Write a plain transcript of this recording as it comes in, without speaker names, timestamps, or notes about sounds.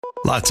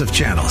Lots of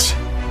channels,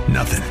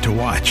 nothing to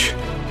watch,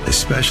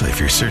 especially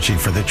if you're searching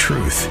for the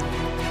truth.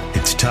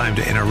 It's time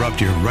to interrupt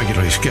your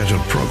regularly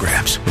scheduled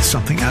programs with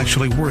something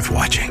actually worth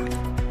watching.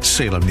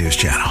 Salem News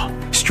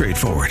Channel.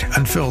 Straightforward,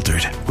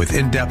 unfiltered, with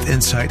in-depth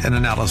insight and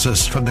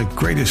analysis from the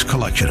greatest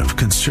collection of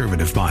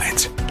conservative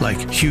minds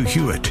like Hugh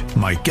Hewitt,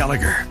 Mike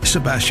Gallagher,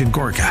 Sebastian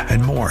Gorka,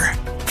 and more.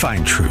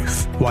 Find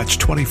truth. Watch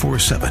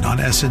 24/7 on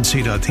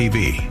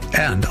snc.tv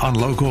and on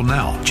Local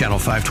Now, Channel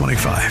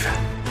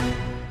 525.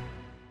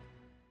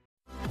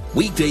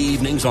 Weekday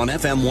evenings on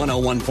FM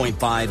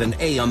 101.5 and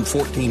AM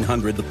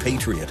 1400 The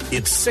Patriot.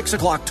 It's 6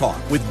 o'clock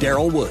talk with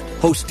Daryl Wood.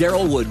 Host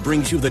Daryl Wood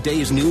brings you the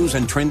day's news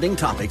and trending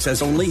topics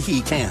as only he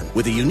can,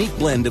 with a unique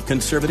blend of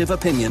conservative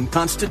opinion,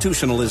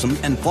 constitutionalism,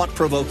 and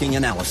thought-provoking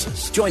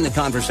analysis. Join the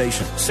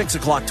conversation. 6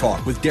 o'clock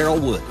talk with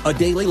Daryl Wood. A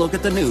daily look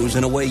at the news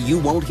in a way you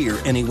won't hear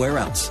anywhere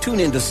else.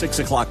 Tune in to 6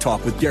 o'clock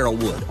talk with Daryl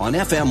Wood on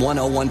FM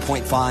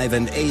 101.5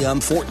 and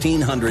AM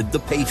 1400 The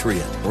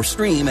Patriot, or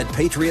stream at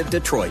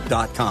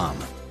patriotdetroit.com.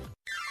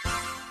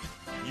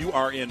 You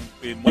are in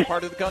what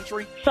part of the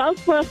country?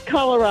 Southwest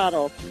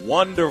Colorado.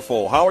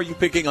 Wonderful. How are you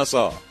picking us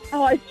up?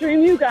 Oh, I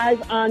stream you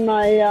guys on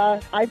my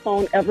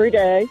iPhone every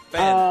day.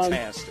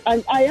 Fantastic.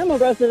 I am a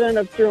resident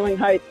of Sterling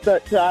Heights,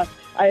 but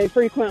I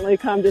frequently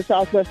come to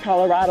Southwest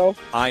Colorado.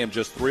 I am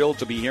just thrilled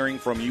to be hearing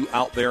from you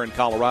out there in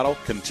Colorado.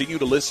 Continue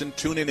to listen,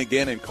 tune in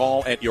again, and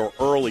call at your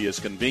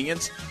earliest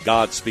convenience.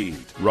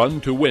 Godspeed.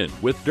 Run to Win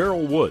with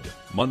Daryl Wood,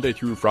 Monday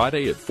through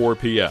Friday at 4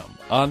 p.m.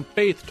 on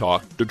Faith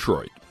Talk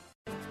Detroit.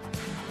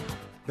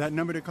 That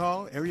number to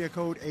call, area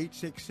code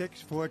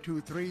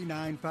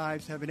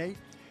 866-423-9578,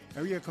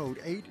 area code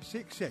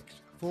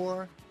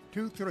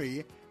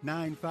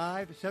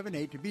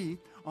 866-423-9578 to be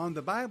on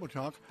the Bible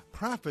Talk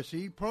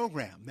Prophecy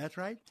Program. That's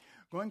right.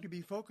 Going to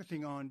be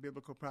focusing on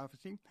biblical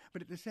prophecy,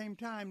 but at the same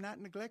time not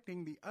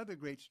neglecting the other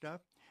great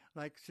stuff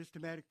like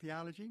systematic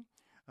theology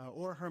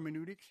or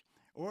hermeneutics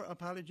or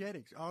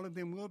apologetics. All of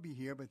them will be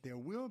here, but there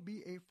will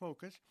be a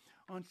focus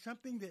on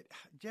something that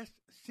just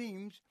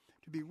seems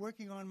to be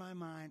working on my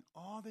mind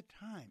all the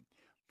time.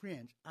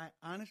 Friends, I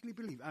honestly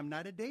believe I'm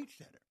not a date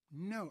setter.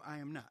 No, I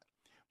am not.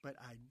 But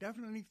I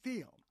definitely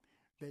feel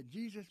that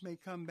Jesus may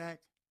come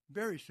back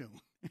very soon.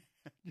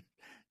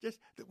 Just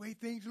the way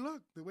things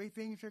look, the way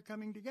things are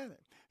coming together.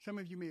 Some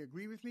of you may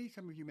agree with me,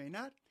 some of you may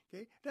not.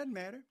 Okay, doesn't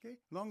matter. Okay,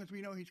 as long as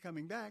we know he's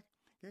coming back.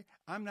 Okay,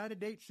 I'm not a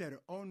date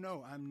setter. Oh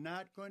no, I'm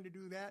not going to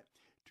do that.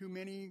 Too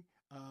many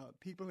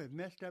people have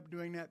messed up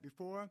doing that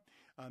before.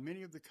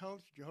 Many of the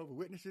cults, Jehovah's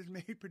Witnesses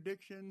made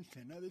predictions,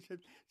 and others have,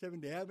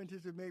 Seventh-day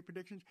Adventists have made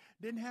predictions.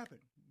 Didn't happen.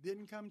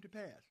 Didn't come to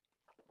pass.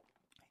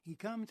 He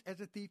comes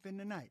as a thief in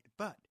the night,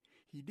 but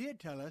he did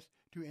tell us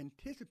to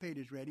anticipate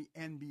his ready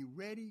and be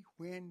ready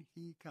when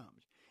he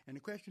comes. And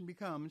the question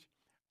becomes,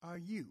 are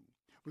you?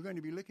 We're going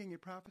to be looking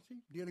at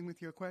prophecy, dealing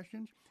with your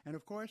questions, and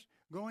of course,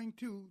 going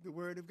to the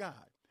Word of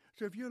God.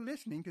 So if you're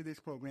listening to this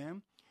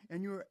program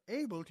and you're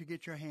able to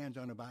get your hands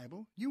on a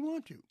Bible, you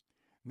want to.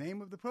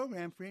 Name of the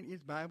program, friend,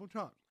 is Bible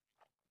Talk,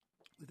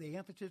 with a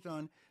emphasis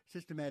on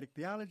systematic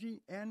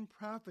theology and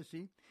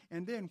prophecy,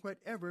 and then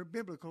whatever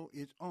biblical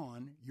is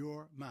on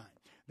your mind.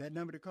 That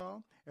number to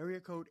call, area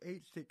code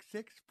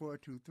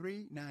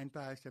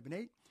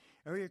 866-423-9578,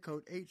 area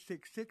code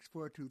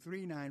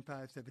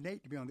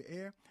 866-423-9578 to be on the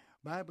air.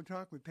 Bible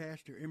Talk with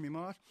Pastor Emery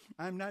Moss.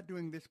 I'm not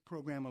doing this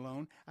program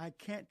alone. I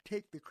can't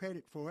take the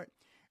credit for it.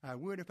 I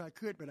would if I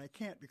could, but I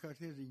can't because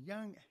there's a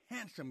young,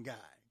 handsome guy,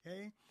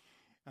 okay,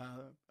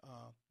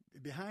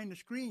 behind the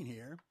screen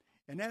here,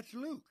 and that's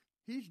Luke.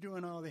 He's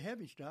doing all the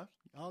heavy stuff,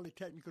 all the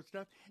technical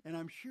stuff, and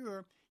I'm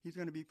sure he's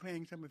going to be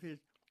playing some of his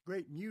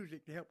great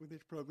music to help with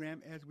this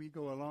program as we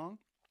go along.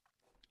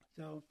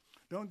 So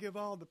don't give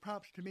all the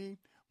props to me.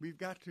 We've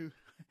got to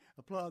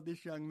applaud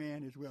this young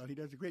man as well. He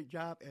does a great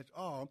job, as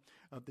all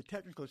of the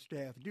technical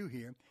staff do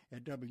here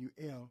at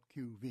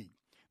WLQV.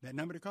 That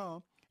number to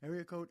call,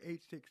 area code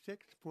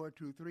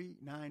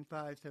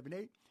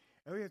 866-423-9578,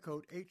 area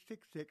code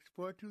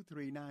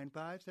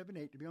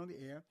 866-423-9578 to be on the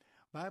air.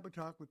 Bible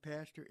Talk with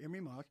Pastor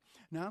Emery Moss.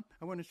 Now,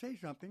 I want to say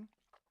something.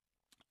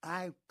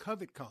 I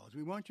covet calls.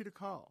 We want you to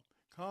call.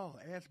 Call,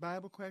 ask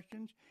Bible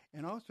questions,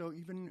 and also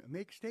even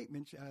make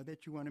statements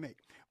that you want to make.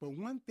 But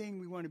one thing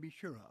we want to be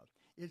sure of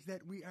is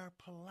that we are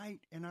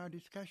polite in our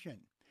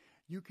discussion.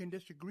 You can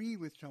disagree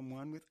with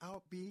someone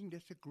without being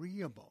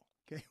disagreeable.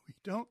 Okay, we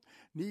don't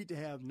need to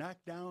have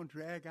knockdown,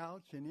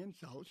 drag-outs, and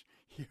insults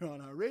here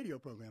on our radio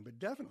program, but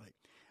definitely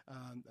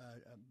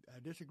a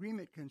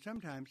disagreement can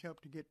sometimes help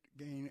to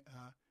gain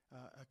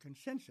a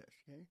consensus.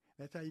 Okay,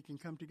 that's how you can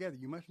come together.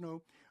 You must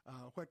know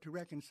what to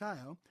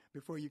reconcile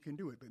before you can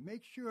do it. But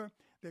make sure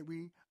that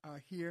we are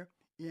here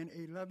in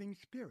a loving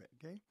spirit.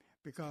 Okay,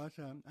 because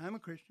I'm a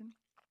Christian.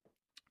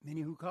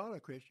 Many who call are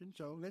Christian,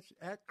 so let's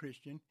act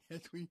Christian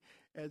as we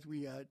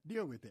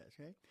deal with this.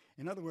 Okay,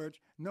 in other words,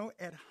 no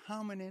ad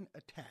hominem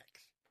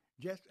attacks.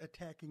 Just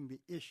attacking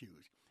the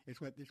issues is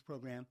what this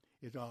program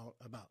is all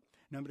about.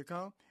 Number to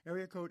call,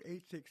 area code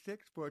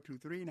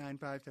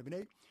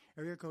 866-423-9578,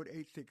 area code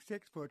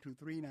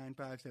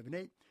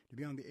 866-423-9578, to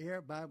be on the air,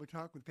 Bible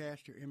Talk with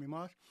Pastor Emery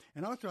Moss.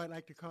 And also, I'd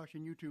like to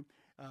caution you to,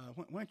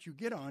 once you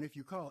get on, if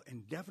you call,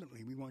 and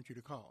definitely we want you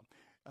to call,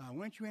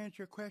 once you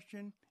answer a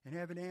question and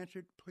have it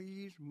answered,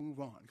 please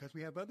move on, because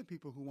we have other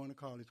people who want to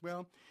call as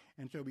well,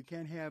 and so we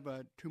can't have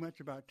too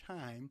much of our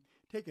time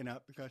taken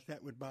up, because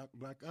that would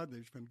block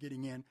others from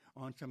getting in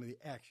on some of the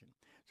action.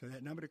 So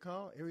that number to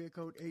call, area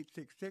code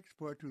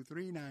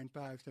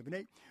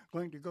 866-423-9578.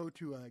 Going to go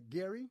to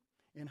Gary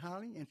in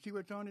Holly and see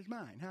what's on his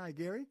mind. Hi,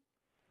 Gary.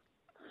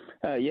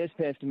 Yes,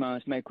 Pastor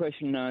Moss. My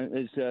question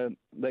is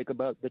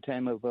about the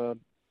time of the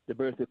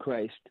birth of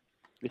Christ.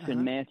 It's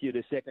in Matthew,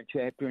 the 2nd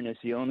chapter, and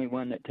it's the only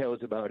one that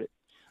tells about it.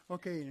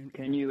 Okay.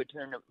 Can you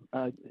turn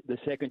to the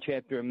 2nd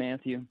chapter of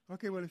Matthew?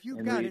 Okay. Well, if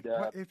you've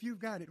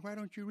got it, why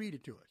don't you read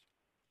it to us?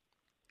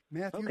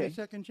 Matthew, the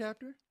 2nd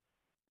chapter.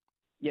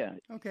 Yeah.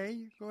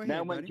 Okay. Go ahead.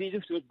 Now, when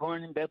Jesus was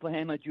born in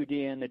Bethlehem of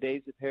Judea in the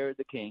days of Herod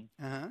the king,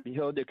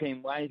 behold, there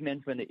came wise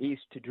men from the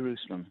east to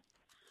Jerusalem,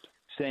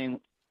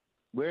 saying,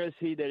 "Where is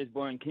he that is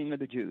born King of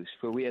the Jews?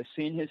 For we have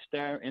seen his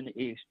star in the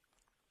east,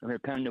 and are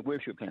come to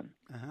worship him."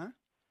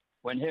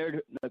 When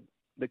Herod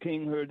the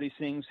king heard these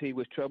things, he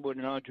was troubled,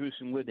 and all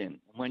Jerusalem with him.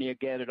 And when he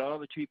had gathered all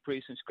the chief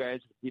priests and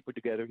scribes of the people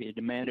together, he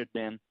demanded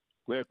them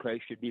where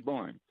Christ should be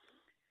born.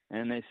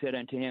 And they said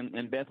unto him,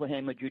 In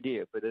Bethlehem of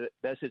Judea, for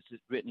thus is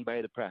it written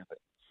by the prophet.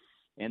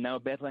 And thou,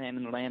 Bethlehem,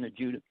 in the land of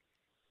Judah,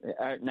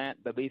 art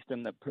not the least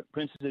of the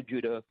princes of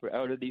Judah, for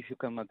out of thee shall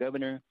come a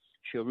governor,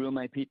 shall rule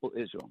my people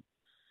Israel.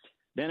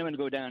 Then I'm going to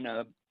go down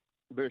to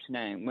verse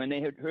 9. When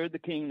they had heard the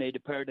king, they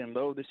departed, and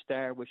lo, the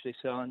star which they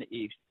saw in the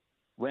east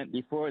went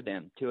before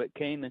them, till it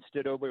came and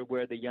stood over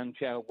where the young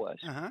child was.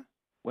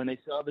 When they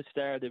saw the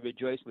star, they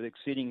rejoiced with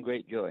exceeding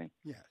great joy.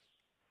 Yes.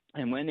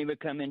 And when they were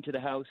come into the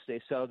house,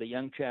 they saw the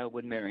young child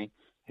with Mary,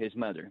 his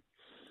mother.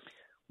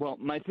 Well,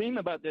 my theme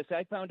about this,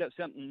 I found out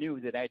something new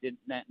that I did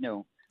not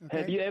know. Okay.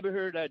 Have you ever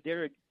heard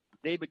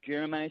David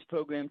Jeremiah's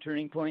program,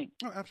 Turning Point?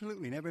 Oh,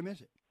 absolutely. Never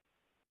miss it.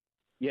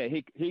 Yeah,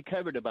 he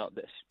covered about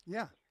this.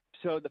 Yeah.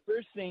 So the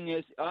first thing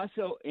is,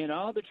 also in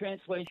all the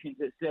translations,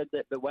 it said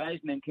that the wise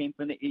men came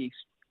from the east,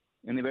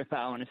 and they were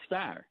following a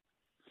star.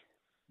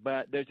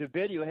 But there's a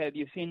video. Have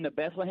you seen the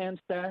Bethlehem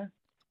star?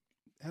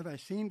 Have I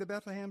seen the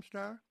Bethlehem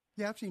star?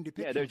 Yeah, I've seen depictions of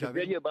it. Yeah, there's a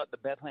video about the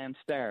Bethlehem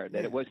star,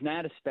 that it was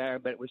not a star,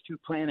 but it was two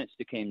planets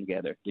that came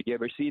together. Did you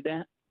ever see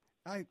that?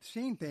 I've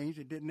seen things.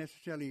 It didn't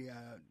necessarily,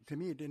 to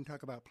me, it didn't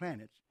talk about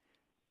planets.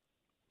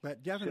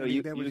 But definitely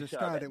there was a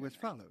star that was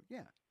followed.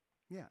 Yeah,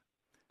 yeah.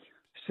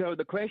 So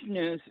the question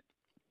is,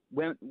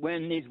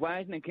 when these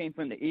wise men came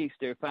from the east,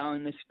 they're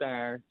following the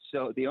star.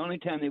 So the only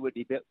time they would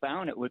be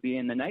found, it would be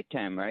in the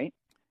nighttime, right?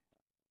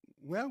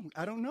 Well,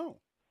 I don't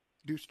know.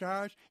 Do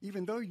stars,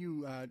 even though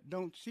you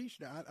don't see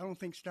stars, I don't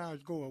think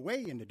stars go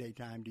away in the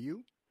daytime, do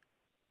you?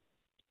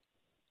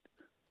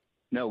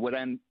 No,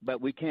 but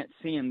we can't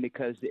see them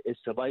because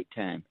it's the light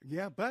time.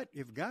 Yeah, but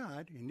if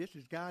God, and this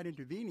is God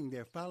intervening,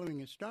 they're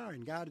following a star,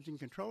 and God is in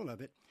control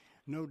of it,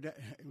 no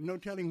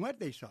telling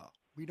what they saw.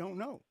 We don't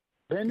know.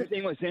 Then the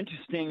thing was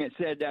interesting. It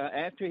said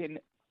after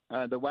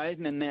the wise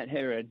men met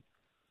Herod,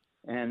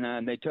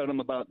 and they told him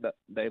about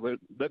they were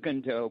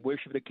looking to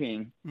worship the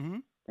king,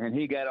 and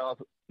he got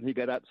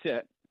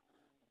upset,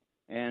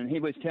 and he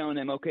was telling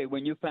them, okay,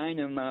 when you find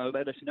him,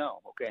 let us know,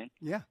 okay?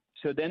 Yeah.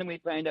 So then we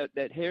find out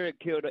that Herod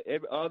killed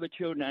all the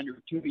children under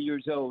 2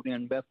 years old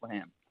in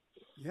Bethlehem.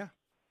 Yeah.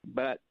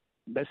 But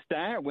the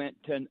star went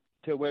to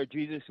where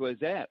Jesus was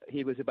at.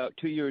 He was about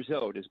 2 years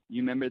old.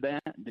 You remember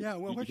that? Yeah,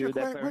 well, what's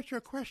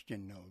your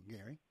question, though,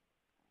 Gary?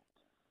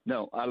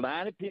 No, a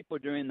lot of people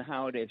during the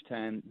holidays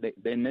time,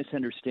 they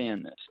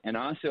misunderstand this. And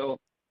also,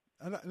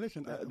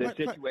 listen, the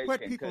situation.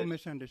 What people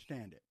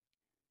misunderstand it?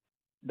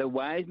 The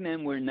wise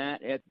men were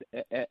not at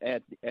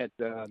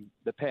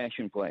the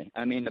Passion play.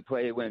 I mean, the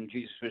play when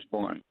Jesus was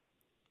born.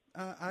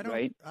 I don't.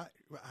 Right?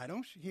 I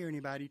don't hear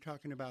anybody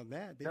talking about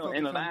that.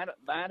 And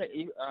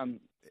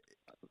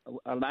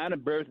a lot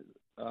of birth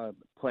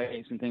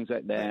plays and things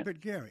like that.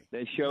 But Gary,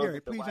 they show Gary,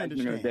 that the please wise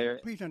understand. men are there.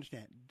 Please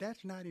understand.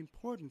 That's not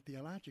important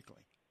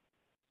theologically.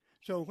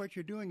 So what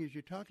you're doing is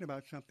you're talking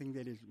about something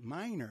that is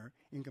minor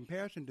in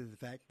comparison to the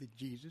fact that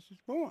Jesus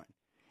is born,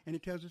 and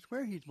it tells us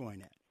where he's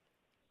born at.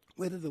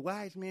 Whether the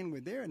wise men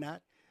were there or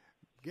not,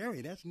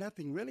 Gary, that's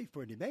nothing really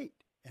for debate.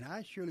 And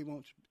I surely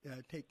won't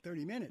take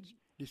 30 minutes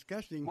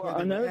discussing. Well,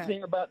 another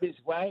thing about these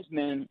wise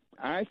men,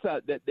 I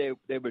thought that they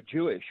were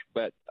Jewish,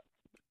 but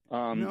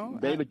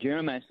David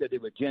Jeremiah said they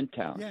were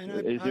Gentiles. Yeah,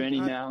 is there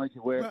any knowledge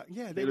of where? Well,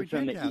 yeah, they were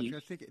from Gentiles.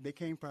 the east? They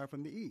came far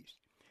from the east.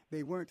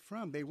 They weren't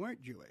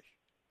Jewish.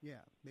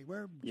 Yeah, they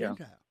were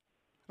Gentile.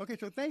 Okay,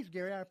 so thanks,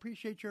 Gary. I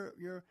appreciate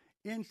your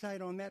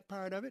insight on that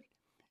part of it,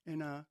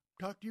 and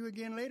talk to you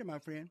again later, my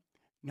friend.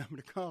 Number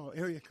to call,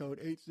 area code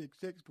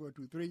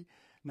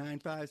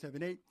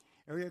 866-423-9578,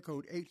 area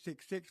code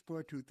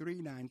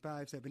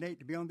 866-423-9578,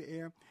 to be on the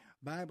air,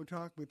 Bible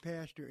Talk with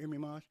Pastor Emery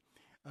Moss.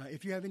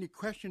 If you have any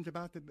questions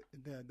about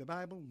the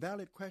Bible,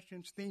 valid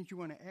questions, things you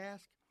want to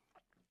ask,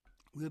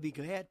 We'll be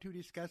glad to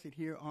discuss it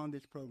here on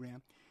this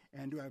program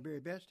and do our very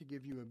best to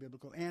give you a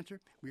biblical answer.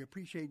 We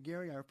appreciate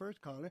Gary, our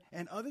first caller,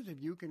 and others of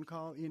you can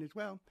call in as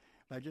well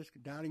by just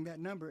dialing that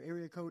number,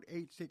 area code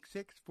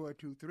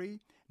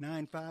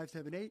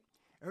 866-423-9578,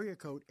 area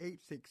code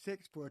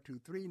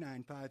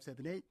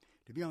 866-423-9578,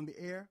 to be on the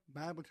air,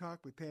 Bible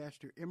Talk with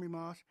Pastor Emery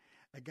Moss,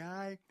 a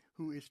guy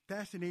who is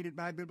fascinated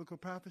by biblical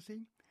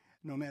prophecy.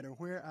 No matter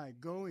where I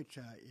go, it's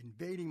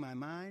invading my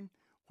mind,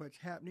 what's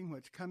happening,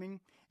 what's coming,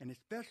 and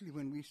especially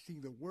when we see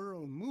the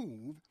world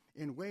move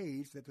in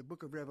ways that the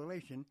book of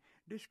Revelation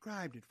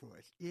described it for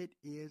us. It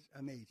is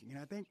amazing. And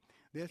I think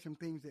there's some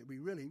things that we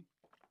really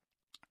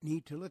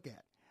need to look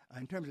at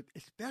in terms of,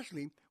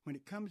 especially when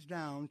it comes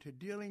down to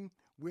dealing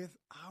with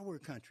our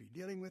country,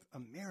 dealing with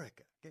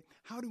America. Okay?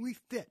 How do we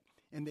fit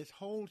in this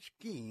whole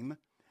scheme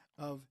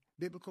of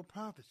biblical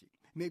prophecy?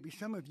 Maybe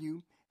some of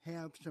you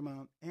have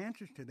some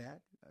answers to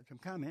that, some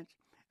comments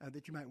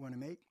that you might want to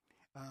make.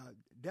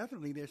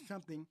 Definitely there's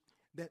something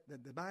that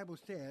the Bible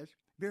says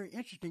very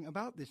interesting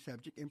about this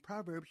subject in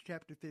Proverbs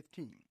chapter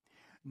 15.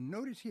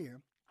 Notice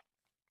here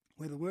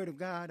where the Word of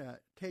God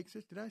takes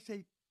us. Did I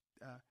say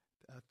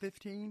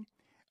 15?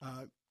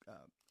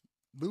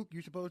 Luke,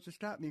 you're supposed to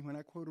stop me when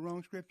I quote a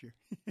wrong scripture.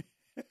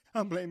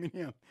 I'm blaming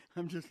him.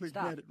 I'm just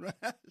looking at it. Right?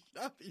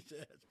 Stop, he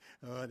says.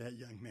 Oh, that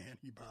young man,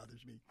 he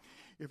bothers me.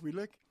 If we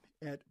look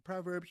at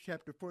Proverbs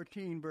chapter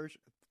 14, verse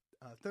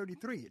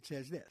 33, it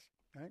says this,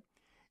 right?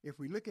 If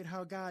we look at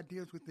how God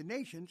deals with the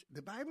nations,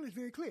 the Bible is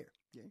very clear.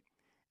 Okay?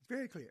 It's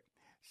very clear.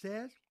 It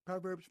says,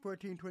 Proverbs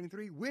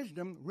 14:23,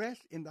 wisdom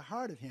rests in the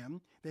heart of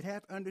him that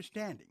hath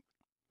understanding,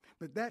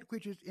 but that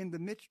which is in the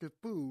midst of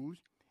fools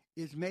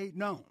is made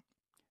known.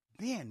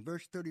 Then,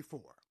 verse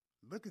 34,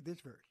 look at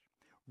this verse.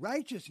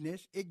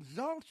 Righteousness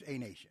exalts a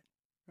nation.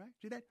 Right?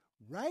 See that?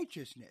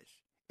 Righteousness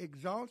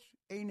exalts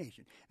a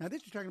nation. Now,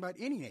 this is talking about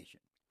any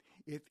nation.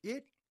 If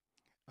it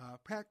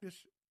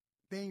practice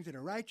things that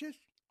are righteous,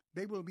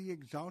 they will be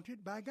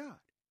exalted by God.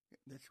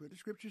 That's what the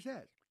scripture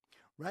says.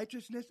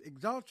 Righteousness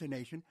exalts a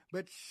nation,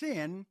 but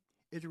sin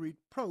is a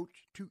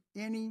reproach to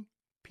any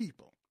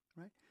people.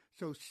 Right?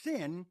 So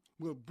sin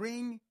will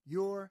bring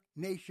your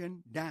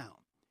nation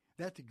down.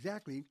 That's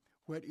exactly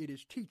what it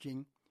is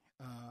teaching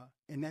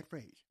in that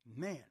phrase.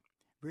 Man,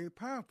 very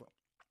powerful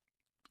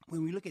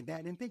when we look at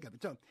that and think of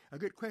it. So a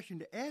good question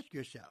to ask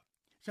yourself,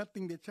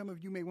 something that some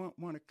of you may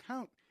want to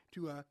count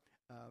to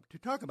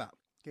talk about.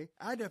 Okay,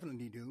 I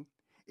definitely do.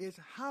 Is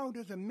how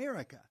does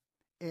America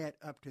add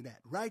up to that?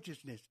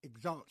 Righteousness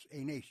exalts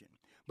a nation,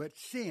 but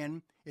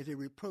sin is a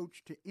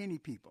reproach to any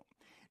people.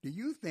 Do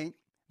you think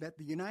that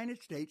the United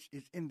States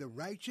is in the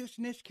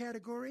righteousness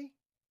category,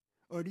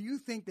 or do you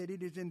think that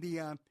it is in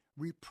the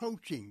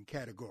reproaching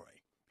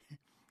category?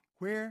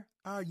 Where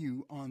are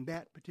you on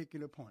that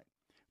particular point?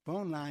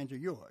 Phone lines are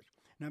yours.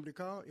 Number to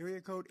call,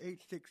 area code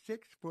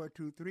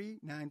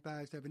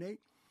 866-423-9578,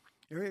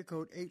 area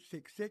code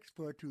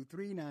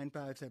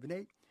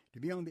 866-423-9578. To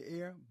be on the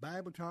air,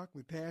 Bible Talk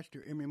with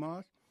Pastor Emery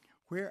Moss.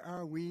 Where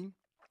are we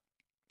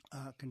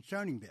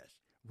concerning this?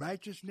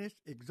 Righteousness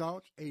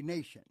exalts a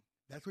nation.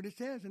 That's what it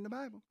says in the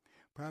Bible.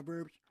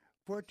 Proverbs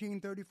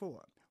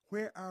 14:34.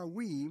 Where are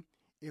we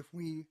if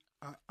we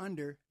are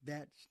under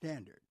that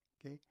standard?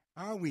 Okay,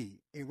 are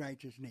we a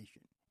righteous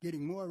nation?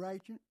 Getting more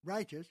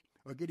righteous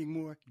or getting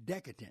more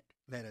decadent,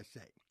 let us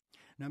say.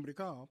 Number to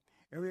call,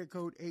 area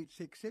code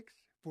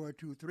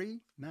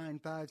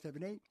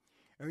 866-423-9578.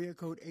 Area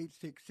code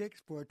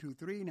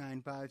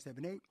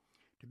 866-423-9578.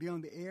 To be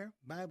on the air,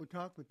 Bible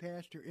Talk with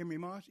Pastor Emery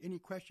Moss. Any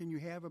question you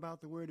have about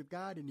the Word of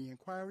God, any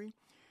inquiry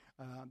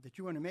that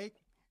you want to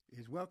make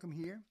is welcome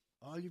here.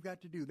 All you've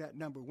got to do, that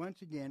number,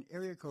 once again,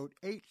 area code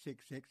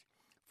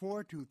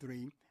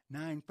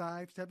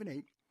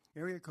 866-423-9578.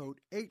 Area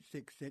code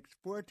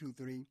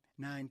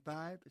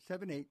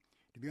 866-423-9578.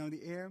 To be on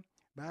the air,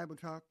 Bible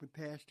Talk with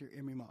Pastor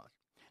Emery Moss.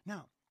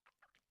 Now,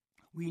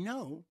 we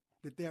know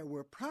that there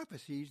were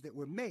prophecies that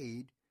were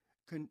made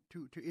to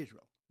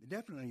Israel.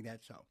 Definitely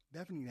that's so.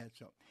 Definitely that's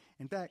so.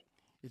 In fact,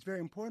 it's very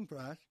important for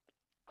us,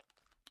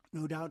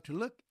 no doubt, to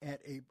look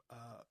at a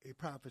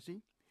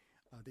prophecy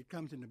that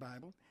comes in the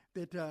Bible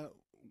that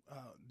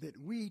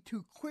we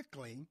too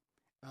quickly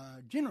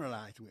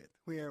generalize with,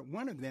 where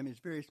one of them is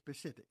very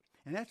specific.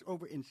 And that's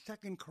over in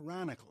 2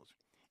 Chronicles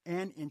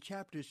and in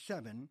chapter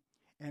 7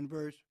 and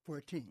verse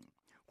 14,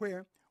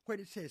 where what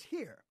it says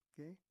here,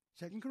 okay,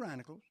 2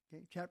 Chronicles,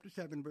 okay, chapter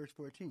 7, verse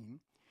 14,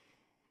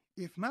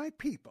 if my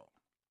people,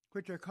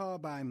 which are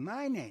called by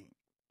my name,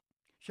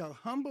 shall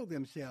humble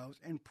themselves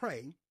and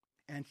pray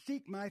and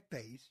seek my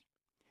face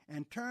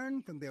and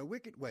turn from their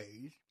wicked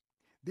ways,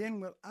 then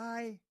will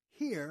I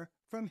hear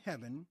from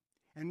heaven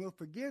and will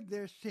forgive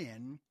their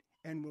sin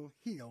and will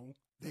heal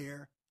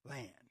their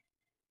land.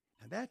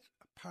 Now that's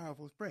a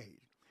powerful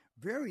phrase,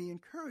 very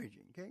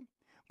encouraging, okay?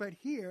 But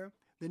here,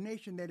 the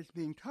nation that is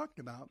being talked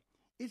about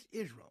is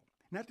Israel.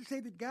 Not to say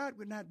that God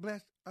would not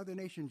bless other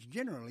nations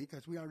generally,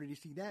 because we already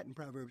see that in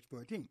Proverbs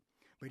 14.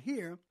 But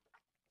here,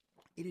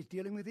 it is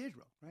dealing with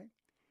Israel, right?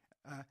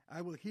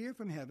 I will hear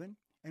from heaven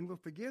and will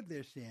forgive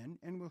their sin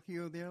and will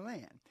heal their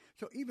land.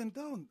 So even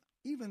though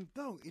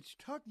it's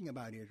talking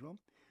about Israel,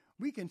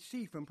 we can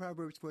see from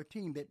Proverbs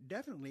 14 that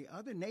definitely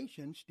other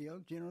nations still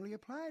generally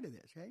apply to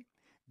this. Okay?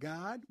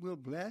 God will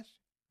bless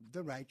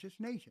the righteous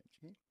nations.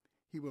 Okay?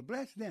 He will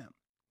bless them.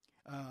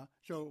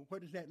 So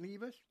what does that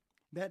leave us?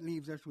 That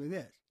leaves us with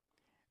this,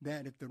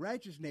 that if the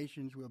righteous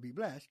nations will be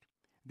blessed,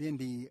 then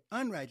the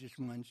unrighteous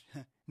ones,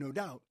 no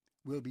doubt,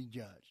 will be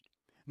judged.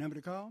 Number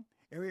to call,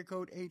 area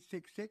code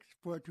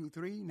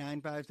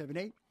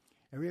 866-423-9578.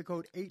 Area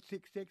code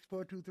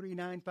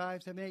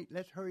 866-423-9578.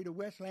 Let's hurry to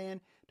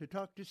Westland to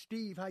talk to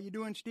Steve. How you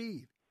doing,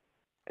 Steve?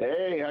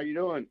 Hey, how you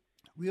doing?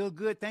 Real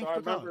good. Thanks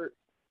for calling.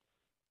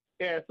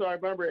 Yeah, so I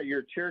remember at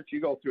your church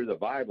you go through the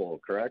Bible,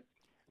 correct?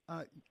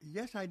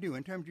 Yes, I do.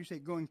 In terms, you say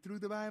going through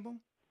the Bible?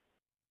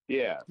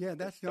 Yeah. Yeah,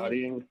 that's the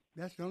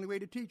only way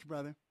to teach,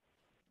 brother.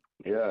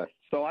 Yeah.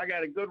 So I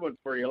got a good one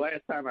for you.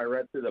 Last time I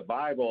read through the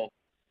Bible,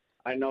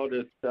 I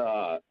noticed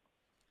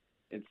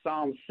in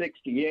Psalm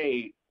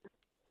 68,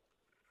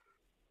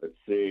 let's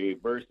see,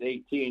 verse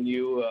 18,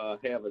 you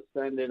have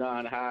ascended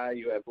on high,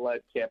 you have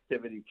led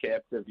captivity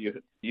captive,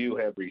 you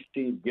have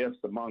received gifts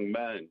among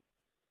men,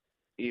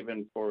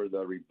 even for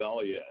the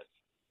rebellious.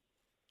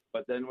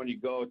 But then when you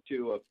go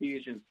to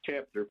Ephesians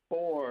chapter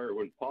 4,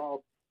 when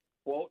Paul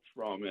quotes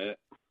from it,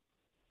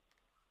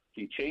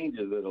 he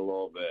changes it a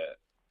little bit.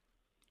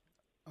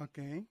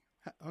 Okay,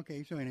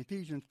 so in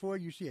Ephesians 4,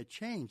 you see a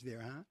change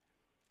there, huh?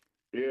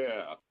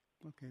 Yeah.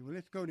 Okay, well,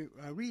 let's go to,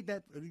 read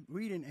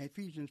in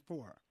Ephesians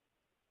 4.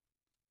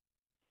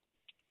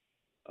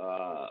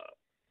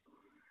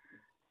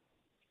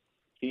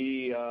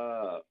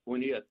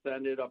 When he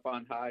ascended up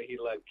on high, he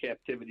led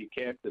captivity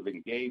captive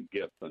and gave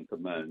gifts unto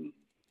men.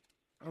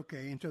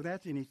 Okay, and so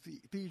that's in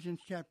Ephesians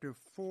chapter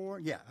 4.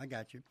 Yeah, I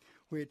got you.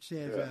 Where it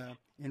says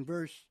in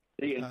verse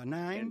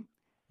 9,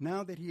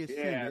 now that he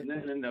ascended. Yeah, and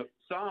then in the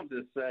Psalms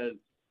it says,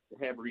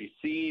 have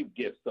received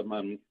gifts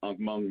among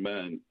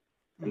men.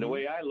 And the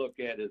way I look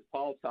at it is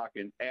Paul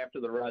talking after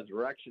the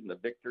resurrection, the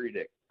victory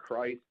that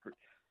Christ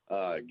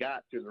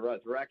got through the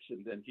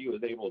resurrection, then he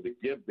was able to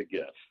give the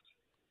gifts.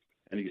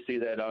 And you see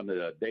that on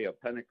the day of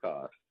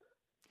Pentecost.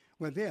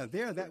 Well, there,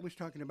 that was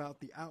talking about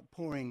the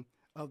outpouring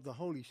of the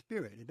Holy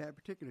Spirit at that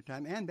particular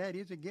time, and that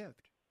is a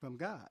gift from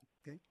God.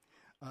 Okay,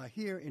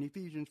 here in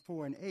Ephesians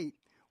 4 and 8,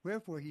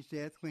 wherefore he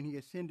saith, when he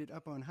ascended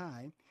up on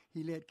high,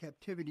 he led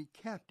captivity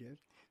captive.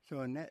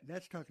 So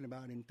that's talking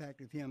about, in fact,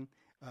 of him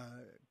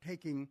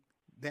taking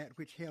that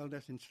which held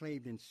us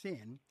enslaved in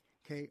sin,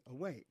 okay,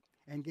 away,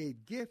 and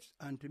gave gifts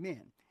unto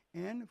men.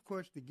 And, of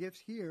course, the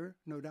gifts here,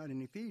 no doubt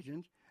in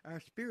Ephesians, are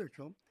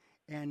spiritual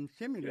and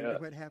similar to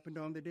what happened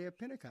on the day of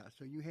Pentecost.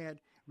 So you had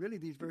really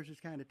these verses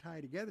kind of tie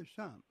together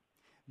some.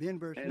 Then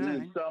verse 9. And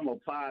then some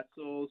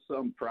apostles,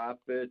 some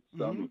prophets,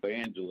 some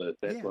evangelists.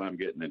 That's what I'm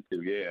getting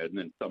into, and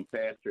then some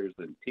pastors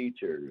and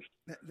teachers.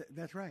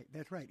 That's right.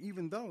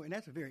 Even though, and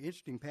that's a very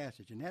interesting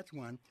passage, and that's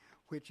one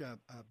which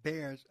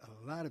bears a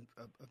lot of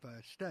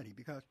study,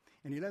 because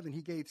in 11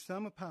 he gave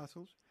some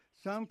apostles,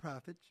 some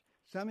prophets,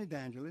 some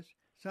evangelists,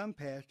 some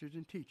pastors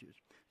and teachers.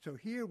 So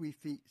here we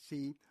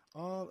see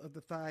all of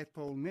the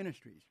fivefold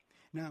ministries.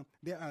 Now,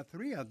 there are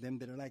three of them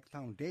that are like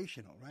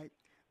foundational, right?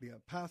 The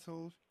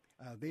apostles,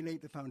 they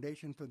laid the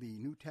foundation for the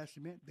New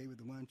Testament. They were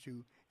the ones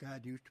who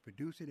God used to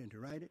produce it and to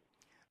write it.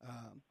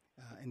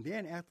 And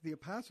then after the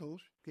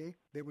apostles, okay,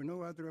 there were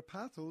no other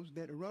apostles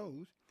that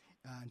arose.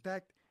 In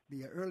fact,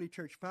 the early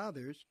church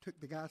fathers took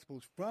the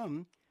Gospels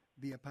from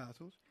the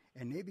apostles,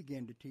 and they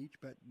began to teach,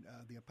 but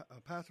the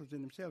apostles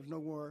in themselves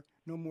no more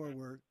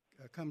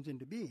comes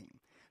into being.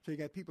 So you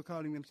got people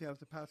calling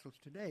themselves apostles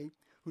today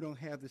who don't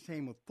have the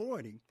same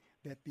authority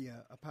that the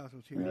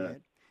apostles here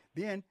had.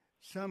 Then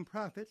some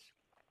prophets,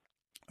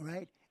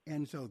 right?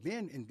 And so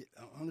then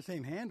on the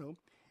same handle,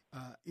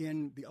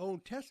 in the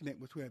Old Testament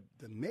was where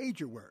the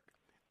major work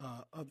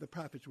of the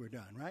prophets were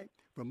done, right?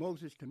 From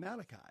Moses to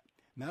Malachi.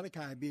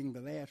 Malachi being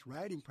the last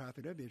writing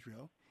prophet of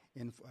Israel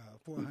in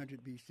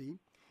 400 BC.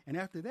 And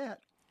after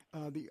that,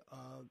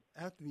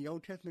 after the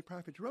Old Testament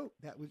prophets wrote,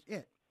 that was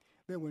it.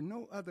 There were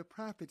no other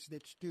prophets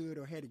that stood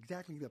or had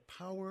exactly the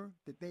power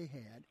that they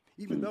had,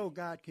 even though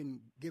God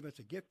can give us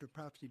a gift of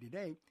prophecy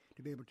today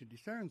to be able to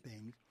discern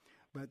things.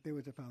 But there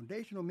was a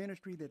foundational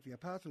ministry that the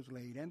apostles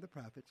laid and the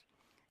prophets,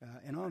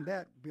 and on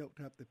that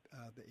built up the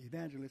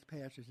evangelists,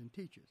 pastors, and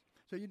teachers.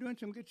 So you're doing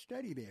some good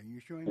study there.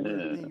 You're showing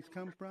where things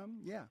come from.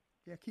 Yeah,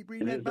 keep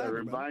reading that Bible. It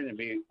reminded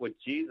me what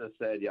Jesus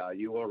said,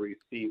 you will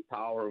receive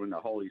power when the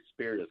Holy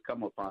Spirit has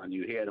come upon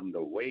you. He had them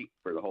to wait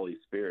for the Holy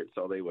Spirit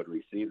so they would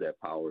receive that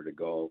power to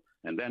go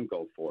and then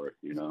go forth,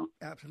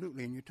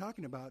 Absolutely. And you're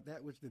talking about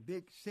that was the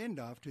big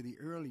send-off to the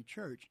early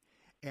church,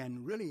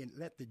 and really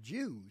let the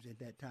Jews at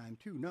that time,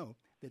 too, know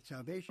that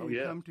salvation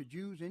would come to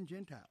Jews and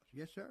Gentiles.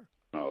 Yes, sir.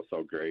 Oh,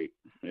 so great.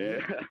 Yeah.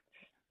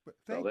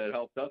 So that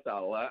helped us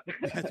out a lot.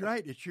 That's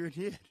right. It sure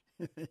did.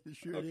 It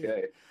sure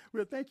did.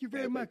 Well, thank you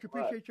very much.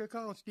 Appreciate your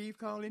call, Steve.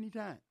 Call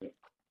anytime.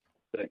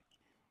 Thanks.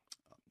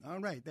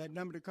 All right. That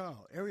number to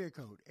call, area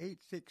code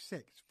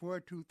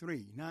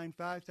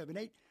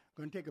 866-423-9578.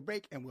 Going to take a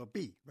break, and we'll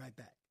be right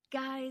back.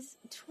 Guys,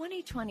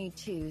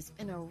 2022's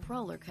been a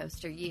roller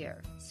coaster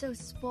year, so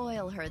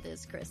spoil her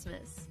this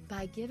Christmas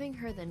by giving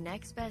her the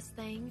next best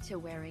thing to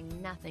wearing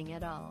nothing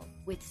at all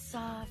with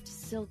soft,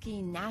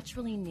 silky,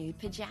 naturally nude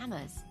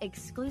pajamas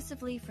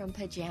exclusively from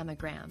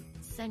Pajamagram.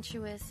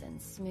 Sensuous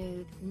and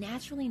smooth,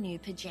 naturally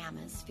nude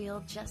pajamas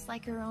feel just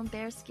like her own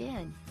bare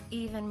skin,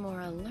 even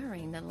more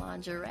alluring than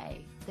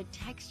lingerie. The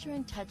texture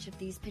and touch of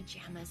these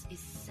pajamas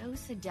is so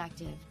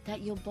seductive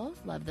that you'll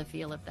both love the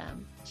feel of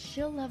them.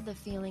 She'll love the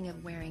feeling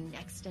of wearing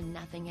next to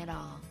nothing at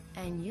all,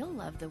 and you'll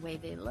love the way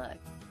they look.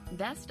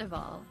 Best of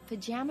all,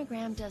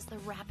 Pajamagram does the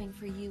wrapping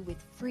for you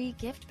with free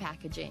gift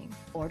packaging.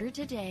 Order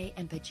today,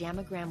 and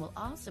Pajamagram will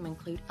also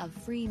include a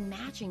free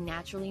matching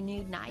naturally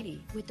nude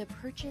nightie with the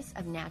purchase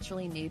of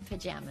naturally nude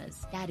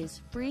pajamas. That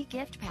is free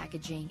gift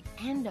packaging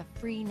and a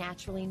free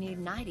naturally nude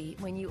nightie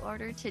when you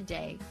order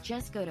today.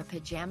 Just go to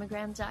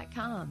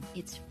Pajamagram.com.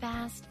 It's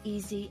fast,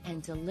 easy,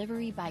 and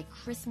delivery by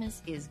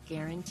Christmas is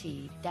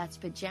guaranteed. That's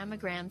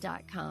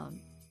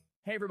Pajamagram.com.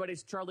 Hey everybody,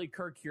 it's Charlie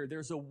Kirk here.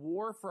 There's a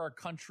war for our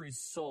country's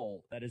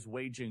soul that is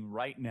waging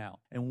right now.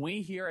 And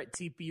we here at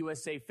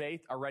TPUSA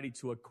Faith are ready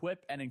to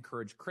equip and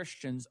encourage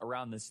Christians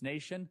around this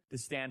nation to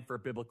stand for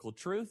biblical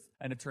truth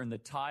and to turn the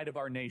tide of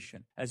our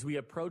nation. As we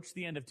approach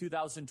the end of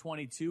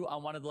 2022, I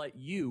wanted to let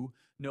you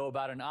know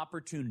about an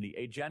opportunity.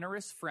 A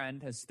generous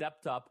friend has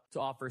stepped up to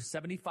offer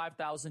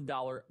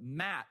 $75,000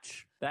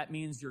 match. That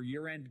means your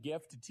year-end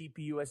gift to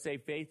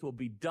TPUSA Faith will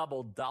be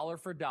doubled dollar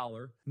for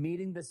dollar.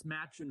 Meeting this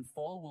match in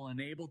full will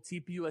enable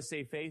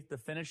TPUSA Faith to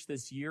finish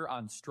this year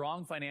on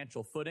strong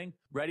financial footing,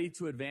 ready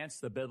to advance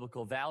the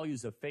biblical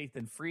values of faith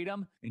and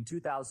freedom in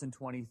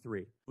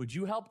 2023. Would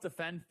you help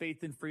defend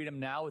faith and freedom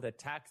now with a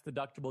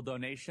tax-deductible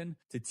donation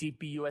to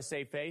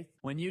TPUSA Faith?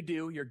 When you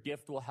do, your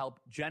gift will help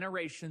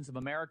generations of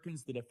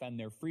Americans to defend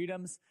their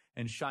freedoms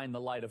and shine the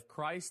light of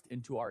Christ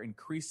into our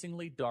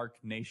increasingly dark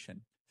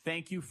nation.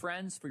 Thank you,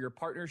 friends, for your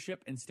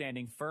partnership in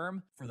standing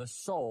firm for the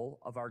soul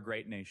of our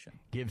great nation.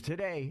 Give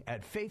today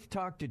at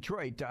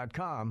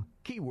faithtalkdetroit.com,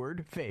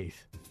 keyword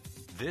faith.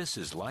 This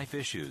is Life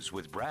Issues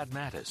with Brad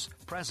Mattis,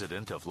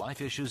 president of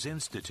Life Issues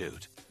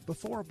Institute.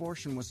 Before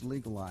abortion was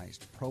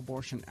legalized,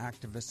 pro-abortion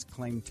activists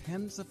claimed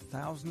tens of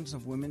thousands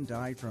of women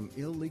died from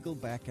illegal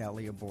back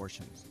alley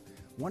abortions.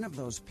 One of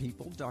those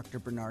people, Dr.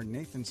 Bernard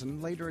Nathanson,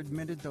 later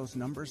admitted those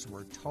numbers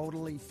were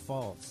totally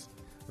false.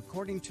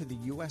 According to the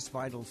U.S.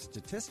 Vital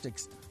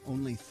Statistics,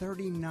 only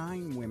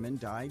 39 women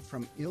died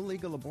from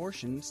illegal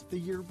abortions the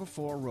year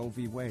before Roe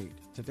v. Wade.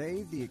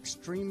 Today, the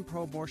extreme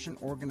pro-abortion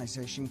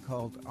organization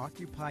called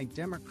Occupy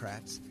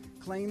Democrats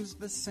claims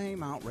the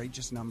same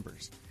outrageous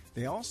numbers.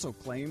 They also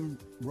claim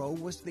Roe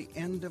was the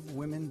end of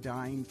women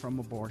dying from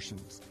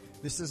abortions.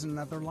 This is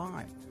another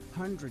lie.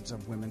 Hundreds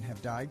of women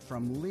have died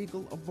from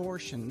legal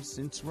abortions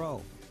since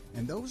Roe.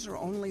 And those are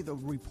only the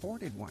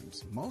reported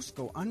ones. Most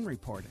go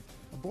unreported.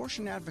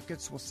 Abortion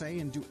advocates will say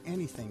and do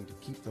anything to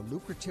keep the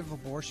lucrative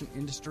abortion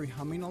industry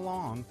humming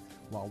along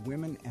while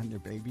women and their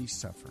babies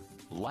suffer.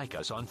 Like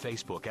us on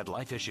Facebook at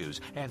Life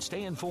Issues and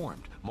stay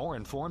informed, more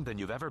informed than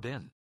you've ever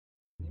been.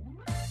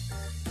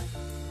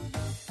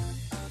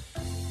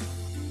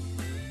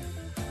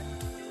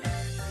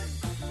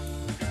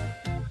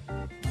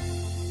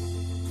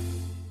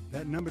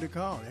 That number to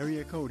call,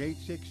 area code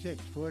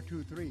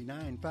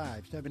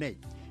 866-423-9578.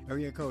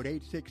 Area code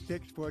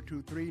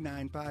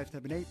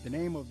 866-423-9578. The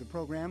name of the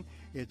program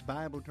is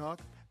Bible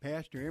Talk.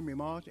 Pastor Emery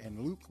Moss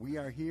and Luke, we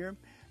are here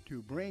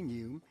to bring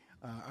you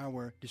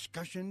our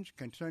discussions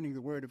concerning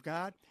the Word of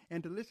God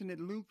and to listen to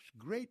Luke's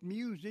great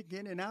music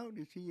in and out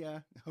as he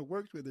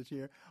works with us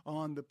here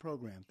on the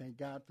program. Thank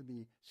God for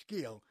the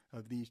skill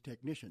of these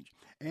technicians.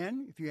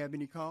 And if you have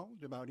any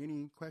calls about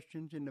any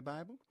questions in the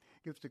Bible,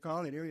 give us a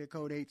call at area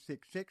code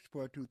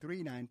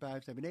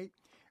 866-423-9578,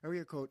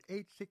 area code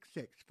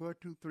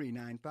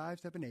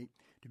 866-423-9578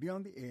 to be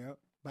on the air,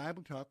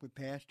 Bible Talk with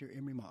Pastor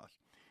Emery Moss.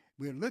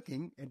 We're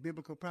looking at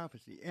biblical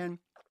prophecy, and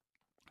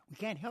we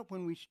can't help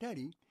when we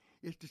study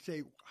is to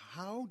say,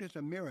 how does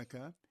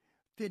America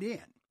fit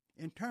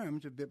in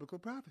terms of biblical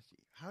prophecy?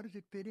 How does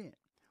it fit in?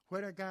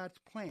 What are God's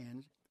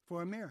plans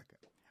for America?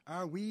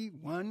 Are we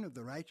one of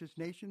the righteous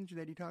nations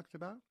that he talks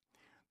about?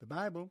 The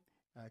Bible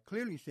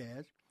clearly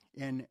says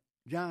in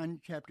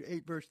John chapter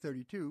 8, verse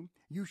 32,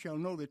 you shall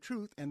know the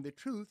truth, and the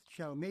truth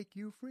shall make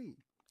you free.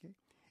 Okay?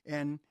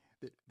 And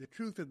the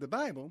truth of the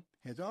Bible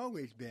has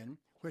always been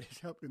what has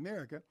helped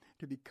America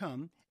to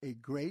become a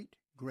great,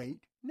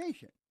 great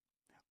nation.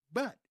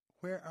 But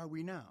where are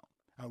we now?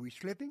 Are we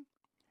slipping?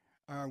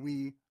 Are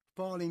we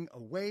falling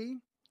away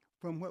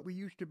from what we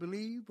used to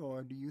believe?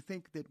 Or do you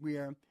think that we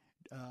are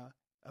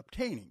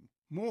obtaining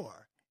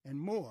more and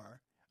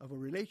more of a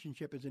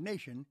relationship as a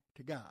nation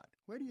to God?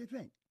 Where do you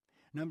think?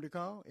 Number to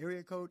call,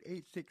 area code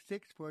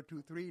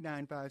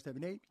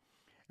 866-423-9578,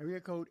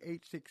 area code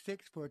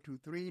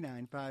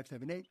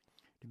 866-423-9578,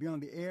 to be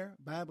on the air,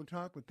 Bible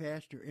Talk with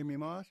Pastor Emery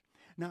Moss.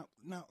 Now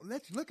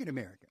let's look at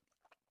America.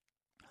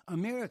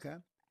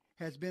 America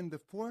has been the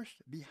force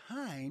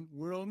behind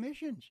world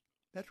missions.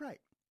 That's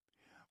right.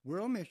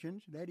 World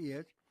missions, that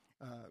is,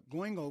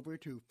 going over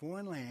to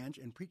foreign lands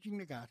and preaching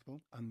the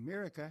gospel,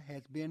 America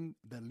has been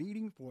the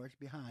leading force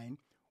behind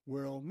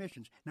world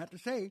missions. Not to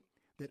say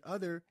that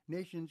other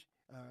nations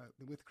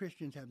with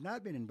Christians have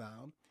not been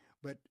involved,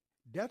 but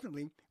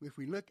definitely, if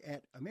we look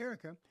at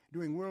America,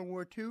 during World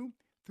War II,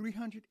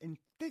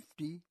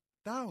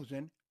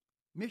 350,000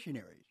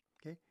 missionaries,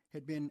 okay,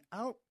 had been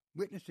out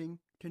witnessing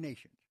to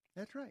nations.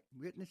 That's right,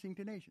 witnessing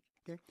to nations,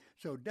 okay?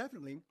 So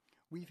definitely,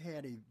 we've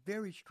had a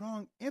very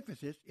strong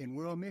emphasis in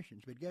world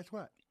missions. But guess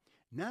what?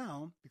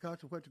 Now,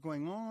 because of what's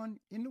going on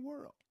in the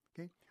world,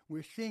 okay,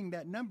 we're seeing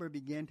that number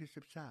begin to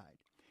subside.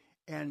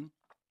 And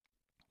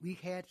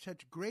we've had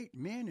such great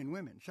men and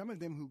women, some of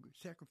them who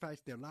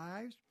sacrificed their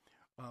lives,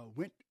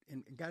 went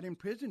and got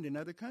imprisoned in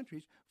other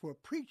countries for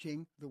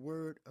preaching the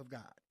Word of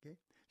God. Okay,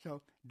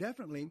 so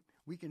definitely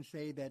we can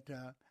say that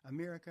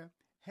America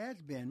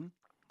has been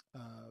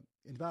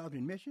involved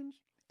in missions.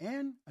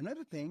 And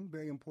another thing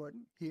very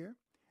important here,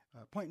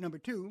 point number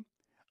 2,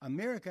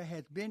 America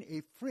has been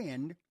a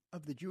friend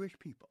of the Jewish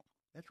people.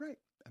 That's right.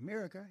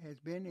 America has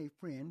been a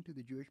friend to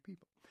the Jewish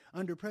people.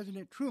 Under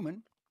President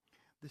Truman,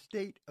 the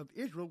state of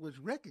Israel was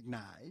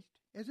recognized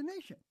as a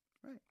nation,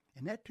 right?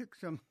 And that took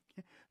some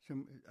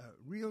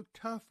real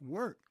tough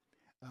work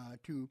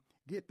to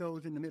get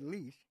those in the Middle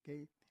East,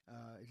 okay,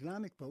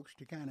 Islamic folks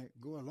to kind of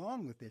go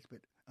along with this.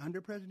 But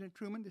under President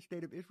Truman, the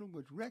state of Israel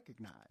was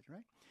recognized,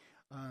 right?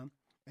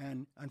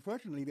 And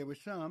unfortunately, there were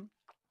some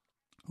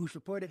who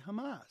supported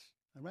Hamas,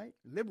 all right,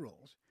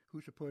 liberals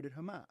who supported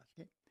Hamas.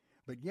 Okay?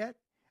 But yet,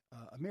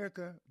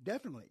 America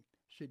definitely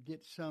should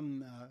get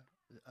some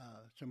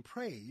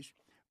praise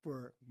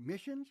for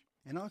missions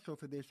and also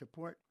for their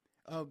support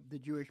of the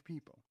Jewish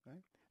people.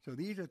 Right? So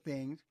these are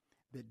things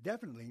that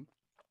definitely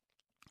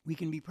we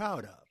can be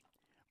proud of.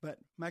 But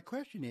my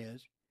question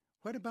is,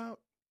 what about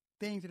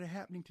things that are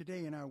happening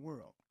today in our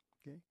world,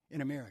 okay,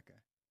 in America?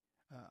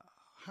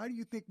 How do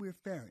you think we're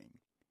faring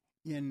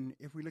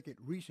if we look at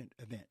recent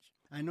events?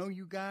 I know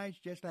you guys,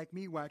 just like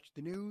me, watch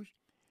the news.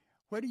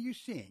 What are you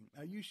seeing?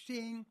 Are you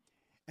seeing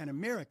an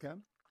America,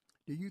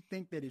 do you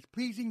think, that is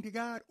pleasing to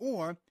God,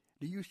 or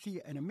do you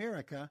see an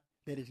America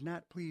that is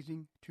not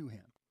pleasing to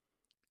him?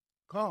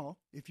 Call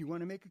if you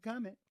want to make a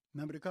comment.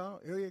 Number to call,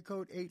 area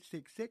code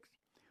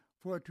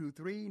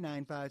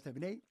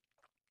 866-423-9578.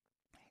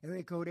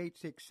 Area code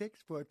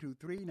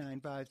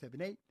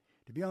 866-423-9578.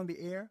 To be on the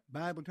air,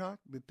 Bible Talk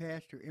with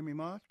Pastor Emery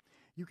Moss.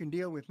 You can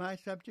deal with my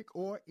subject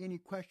or any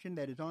question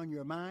that is on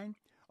your mind.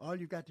 All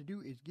you've got to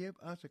do is give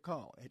us a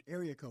call at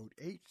area code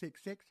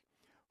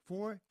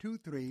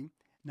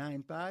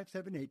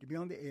 866-423-9578 to be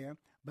on the air,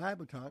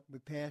 Bible Talk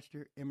with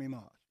Pastor Emery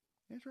Moss.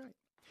 That's right.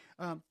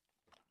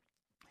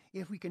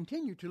 If we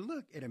continue to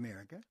look at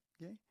America,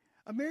 okay,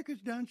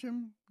 America's done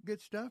some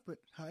good stuff, but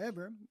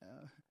however,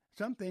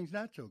 some things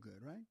not so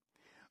good, right?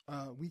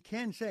 We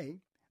can say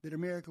that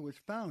America was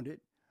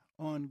founded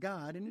on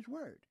God and His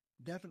Word.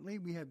 Definitely,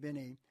 we have been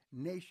a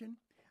nation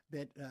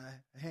that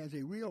has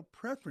a real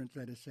preference,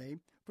 let us say,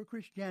 for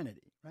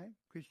Christianity, right?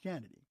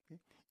 Christianity, okay?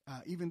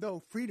 Even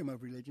though freedom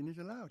of religion is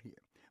allowed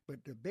here.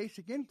 But the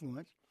basic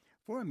influence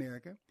for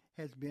America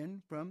has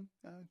been from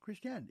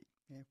Christianity,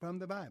 okay? From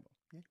the Bible.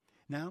 Okay?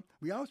 Now,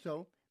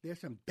 there's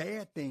some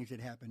bad things that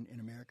happen in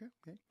America,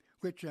 okay?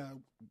 Which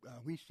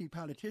we see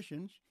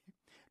politicians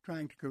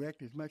trying to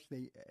correct as much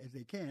as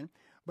they can.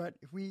 But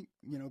if we,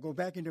 go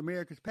back into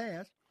America's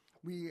past,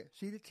 we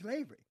see that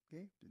slavery,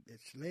 okay?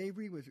 That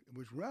slavery was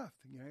rough.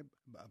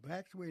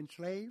 Blacks were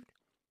enslaved,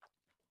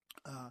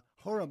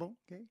 horrible,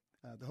 okay?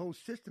 The whole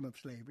system of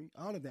slavery,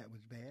 all of that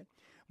was bad.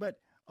 But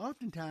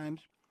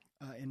oftentimes,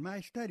 in my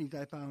studies,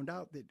 I found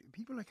out that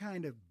people are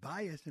kind of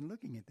biased in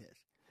looking at this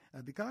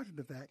because of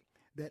the fact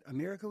that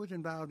America was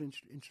involved in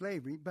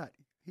slavery. But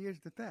here's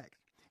the facts.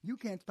 You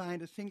can't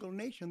find a single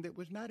nation that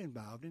was not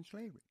involved in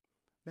slavery.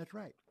 That's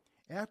right.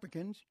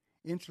 Africans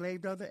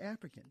enslaved other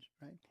Africans,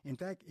 right? In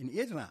fact, in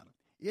Islam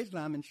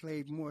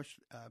enslaved more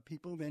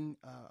people than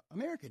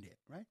America did,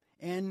 right?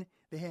 And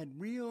they had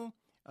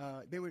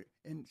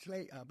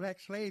black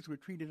slaves were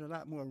treated a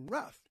lot more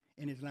rough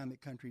in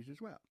Islamic countries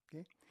as well,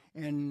 okay?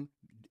 And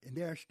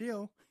there are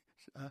still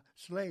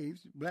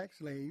black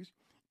slaves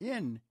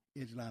in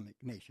Islamic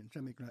nations,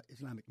 some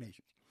Islamic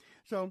nations.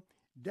 So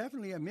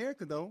definitely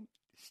America, though,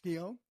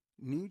 still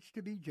needs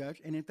to be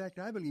judged, and in fact,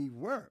 I believe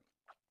were,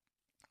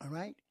 all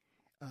right,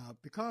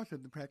 because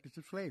of the practice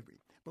of slavery.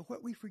 But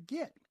what we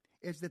forget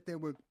is that there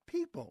were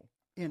people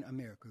in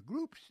America,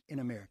 groups in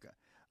America,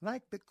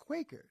 like the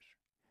Quakers.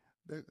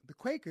 The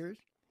Quakers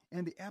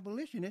and the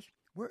abolitionists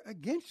were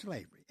against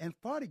slavery and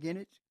fought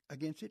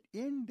against it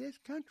in this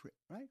country,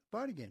 right?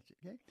 Fought against it,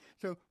 okay?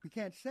 So we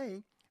can't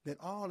say that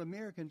all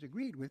Americans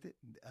agreed with it.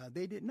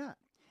 They did not.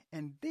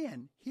 And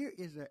then here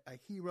is a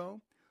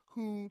hero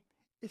who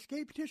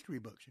escaped history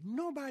books.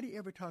 Nobody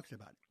ever talks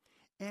about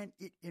it. And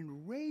it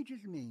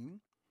enrages me,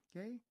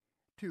 okay,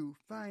 to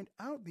find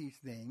out these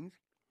things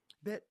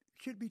that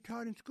should be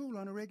taught in school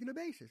on a regular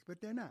basis,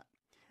 but they're not.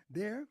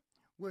 There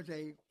was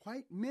a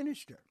white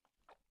minister,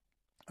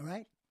 all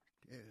right?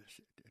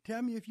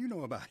 Tell me if you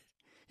know about it.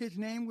 His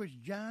name was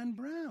John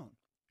Brown,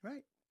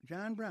 right?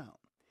 John Brown,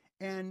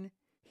 and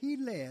he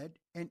led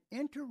an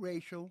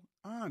interracial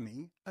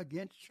army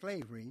against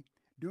slavery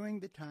during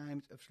the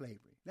times of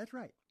slavery. That's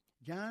right.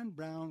 John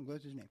Brown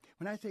was his name.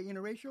 When I say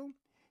interracial,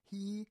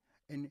 he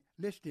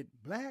enlisted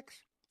blacks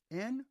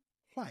and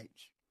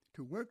whites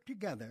to work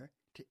together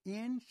to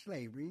end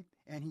slavery,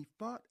 and he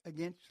fought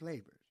against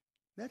slavers.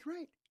 That's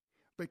right.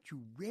 But you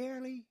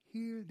rarely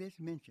hear this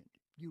mentioned.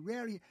 You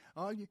rarely,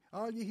 all you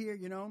hear,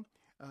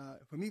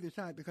 from either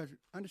side, because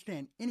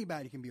understand,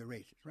 anybody can be a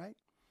racist, right?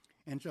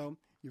 And so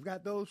you've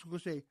got those who will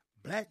say,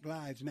 Black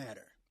lives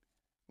matter.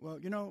 Well,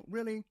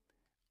 really,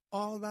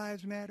 all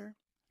lives matter.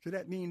 So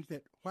that means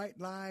that white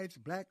lives,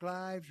 black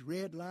lives,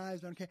 red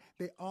lives,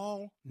 they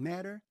all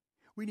matter.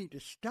 We need to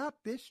stop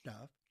this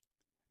stuff,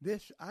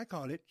 this, I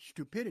call it,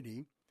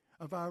 stupidity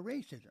of our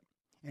racism,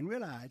 and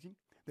realizing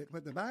that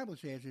what the Bible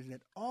says is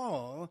that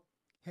all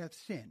have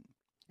sinned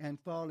and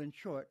fallen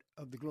short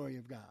of the glory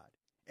of God.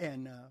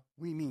 And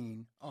we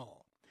mean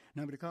all.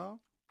 Number to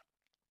call,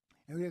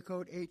 area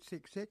code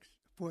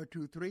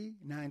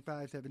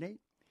 866-423-9578.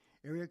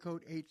 Area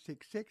code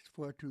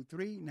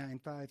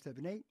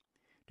 866-423-9578.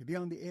 To be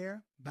on the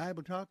air,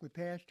 Bible Talk with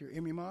Pastor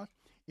Emery Moss.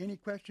 Any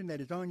question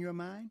that is on your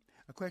mind,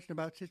 a question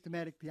about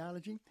systematic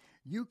theology,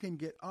 you can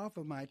get off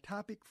of my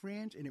topic,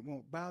 friends, and it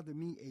won't bother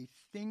me a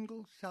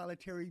single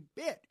solitary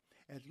bit,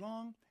 as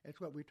long as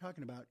what we're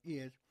talking about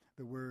is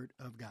the Word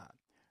of God.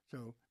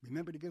 So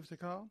remember to give us a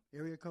call,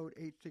 area code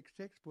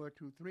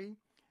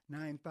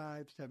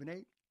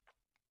 866-423-9578.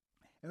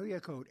 Area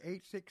code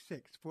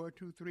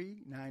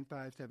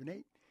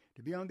 866-423-9578.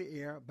 To be on the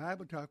air,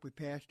 Bible Talk with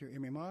Pastor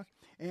Emery Moss.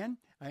 And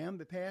I am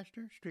the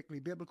pastor, Strictly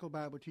Biblical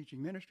Bible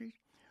Teaching Ministries,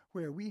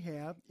 where we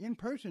have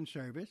in-person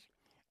service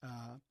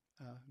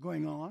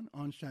going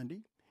on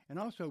Sunday. And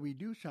also we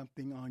do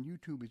something on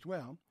YouTube as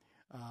well.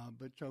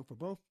 But so for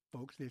both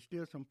folks, there's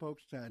still some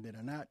folks that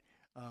are not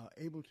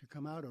able to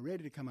come out or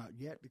ready to come out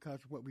yet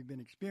because of what we've been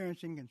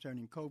experiencing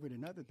concerning COVID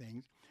and other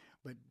things.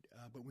 But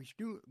we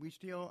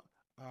still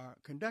are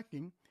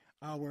conducting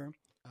our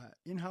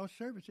in-house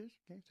services,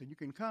 okay? So you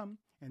can come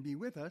and be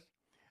with us,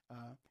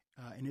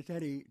 and it's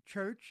at a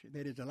church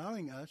that is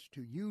allowing us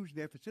to use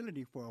their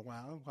facility for a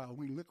while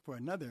we look for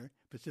another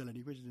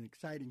facility, which is an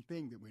exciting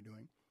thing that we're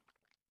doing.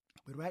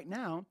 But right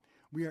now,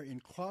 we are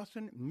in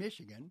Clawson,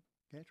 Michigan.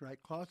 Okay, that's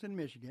right, Clawson,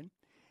 Michigan,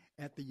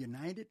 at the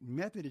United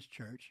Methodist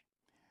Church,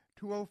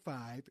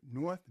 205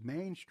 North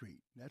Main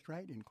Street. That's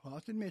right, in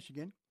Clawson,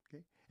 Michigan,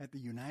 okay, at the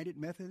United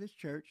Methodist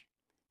Church,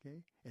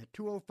 okay, at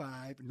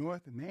 205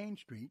 North Main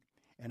Street.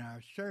 And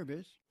our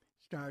service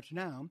starts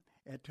now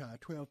at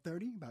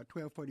 12:30, about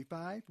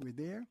 12:45. We're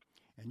there,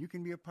 and you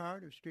can be a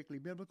part of Strictly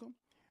Biblical.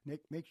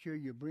 Make sure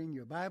you bring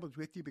your Bibles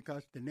with you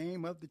because the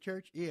name of the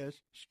church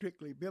is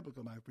Strictly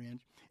Biblical, my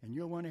friends. And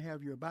you'll want to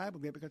have your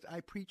Bible there because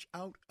I preach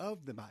out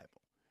of the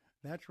Bible.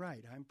 That's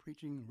right. I'm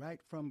preaching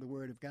right from the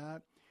Word of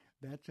God.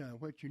 That's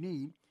what you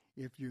need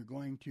if you're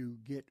going to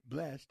get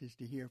blessed, is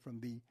to hear from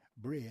the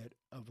bread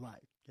of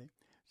life. Okay,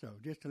 so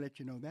just to let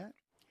you know that.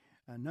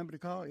 Number to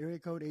call, area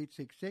code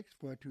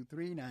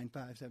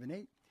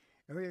 866-423-9578.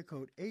 Area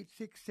code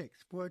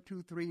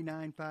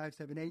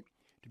 866-423-9578.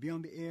 To be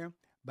on the air,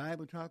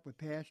 Bible Talk with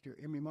Pastor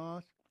Emery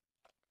Moss,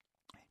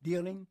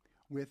 dealing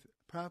with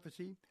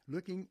prophecy,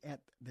 looking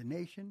at the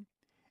nation,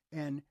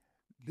 and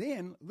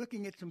then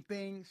looking at some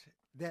things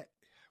that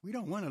we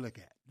don't want to look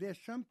at. There's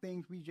some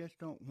things we just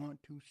don't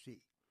want to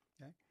see,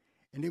 okay?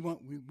 And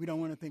we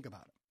don't want to think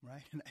about them,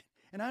 right?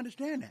 And I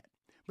understand that,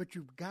 but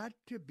you've got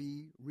to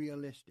be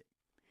realistic.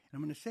 And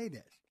I'm going to say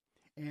this,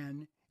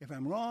 and if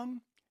I'm wrong,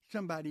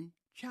 somebody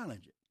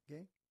challenge it,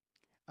 okay?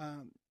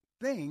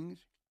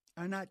 Things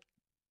are not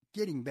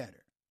getting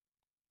better,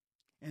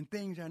 and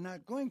things are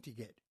not going to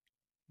get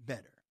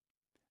better.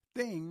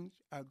 Things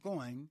are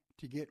going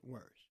to get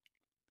worse.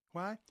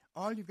 Why?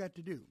 All you've got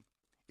to do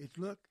is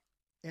look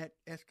at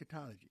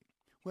eschatology,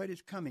 what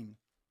is coming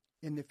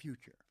in the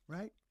future,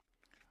 right?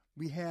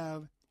 We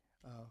have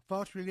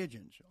false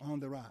religions on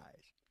the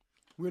rise.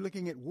 We're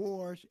looking at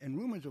wars and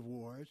rumors of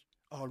wars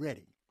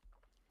already.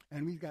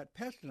 And we've got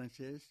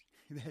pestilences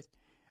that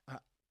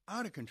are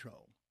out of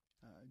control,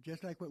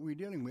 just like what we're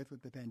dealing with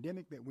the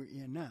pandemic that we're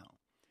in now.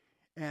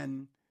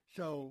 And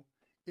so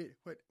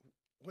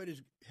what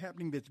is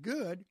happening that's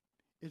good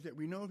is that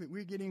we know that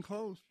we're getting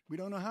close. We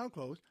don't know how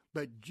close,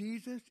 but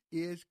Jesus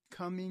is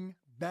coming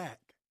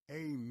back.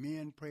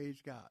 Amen.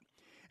 Praise God.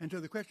 And so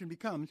the question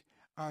becomes,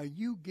 are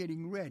you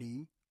getting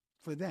ready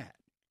for that?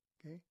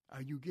 Okay?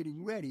 Are you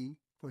getting ready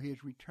for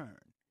his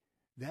return?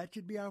 That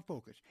should be our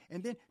focus.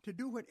 And then to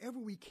do whatever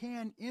we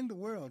can in the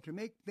world to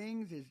make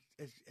things as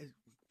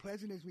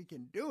pleasant as we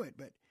can do it.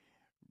 But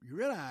you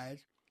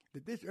realize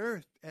that this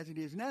earth, as it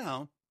is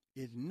now,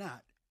 is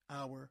not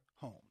our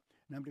home.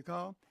 Number to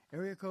call,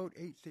 area code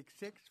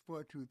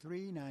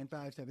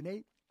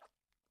 866-423-9578.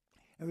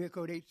 Area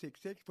code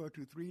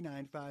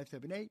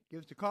 866-423-9578.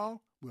 Give us a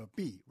call. We'll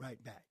be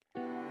right back.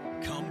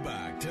 Come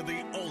back to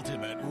the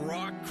ultimate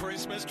rock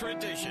Christmas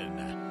tradition.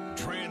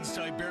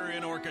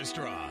 Trans-Siberian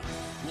Orchestra,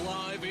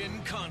 live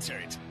in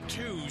concert.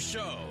 2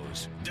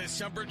 shows.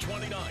 December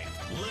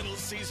 29th, Little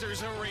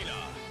Caesars Arena.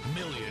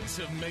 Millions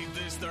have made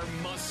this their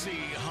must-see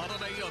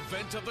holiday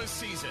event of the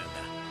season.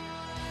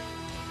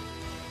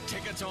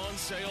 Tickets on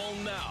sale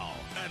now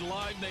at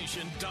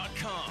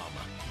livenation.com.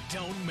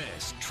 Don't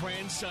miss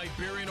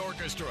Trans-Siberian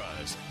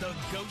Orchestra's The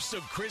Ghosts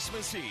of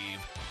Christmas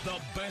Eve,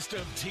 the best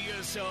of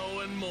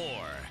TSO, and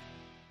more.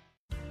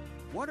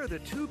 What are the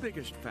 2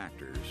 biggest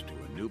factors to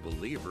a new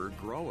believer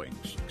growing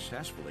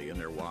successfully in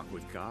their walk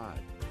with God?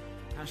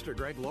 Pastor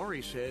Greg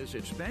Laurie says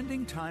it's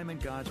spending time in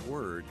God's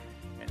Word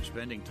and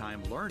spending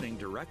time learning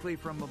directly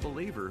from a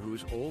believer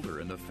who's older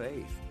in the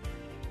faith.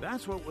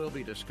 That's what we'll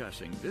be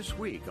discussing this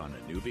week on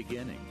A New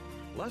Beginning.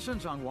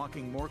 Lessons on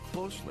walking more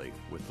closely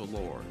with the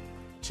Lord.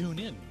 Tune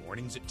in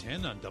mornings at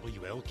 10 on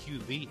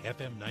WLQV,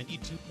 FM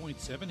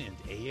 92.7 and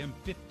AM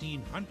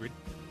 1500.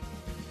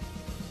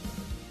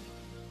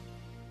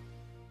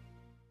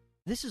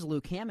 This is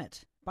Luke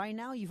Hammett. By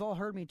now, you've all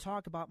heard me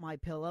talk about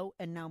MyPillow,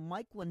 and now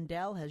Mike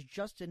Lindell has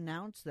just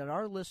announced that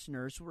our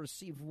listeners will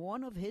receive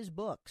one of his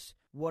books,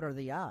 What Are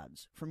the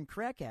Odds? From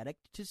Crack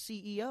Addict to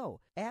CEO,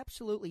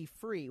 absolutely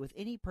free with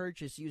any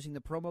purchase using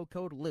the promo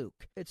code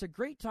Luke. It's a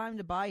great time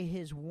to buy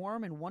his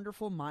warm and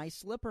wonderful My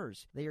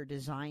Slippers. They are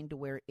designed to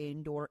wear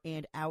indoor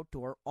and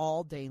outdoor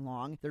all day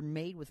long. They're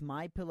made with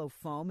MyPillow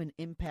foam and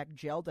impact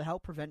gel to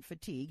help prevent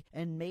fatigue,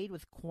 and made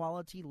with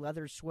quality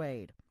leather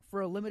suede. For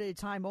a limited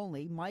time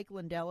only, Mike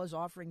Lindell is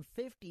offering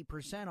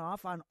 50%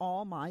 off on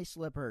all My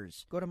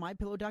Slippers. Go to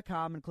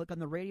MyPillow.com and click on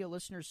the radio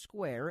listener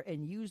square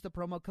and use the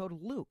promo code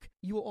Luke.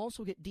 You will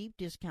also get deep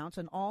discounts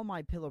on all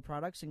MyPillow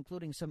products,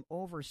 including some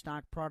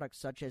overstock products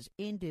such as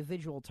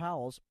individual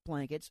towels,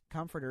 blankets,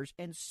 comforters,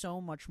 and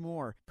so much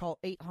more. Call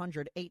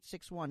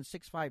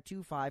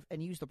 800-861-6525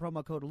 and use the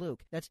promo code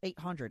Luke. That's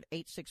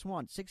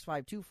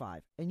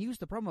 800-861-6525 and use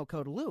the promo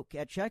code Luke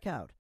at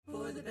checkout.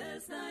 For the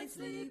best night's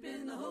sleep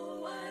in the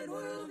whole wide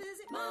world,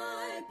 visit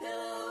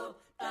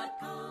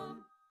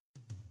MyPillow.com.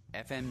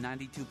 FM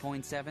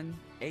 92.7,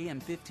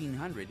 AM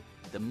 1500,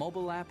 the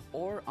mobile app,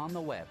 or on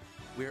the web.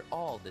 We're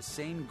all the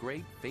same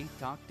great Faith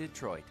Talk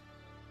Detroit.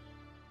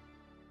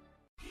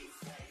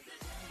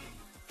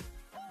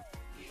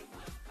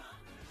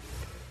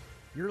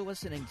 You're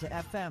listening to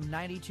FM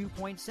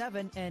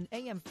 92.7 and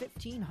AM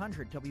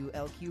 1500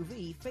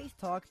 WLQV Faith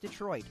Talk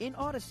Detroit in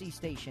Odyssey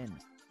Station.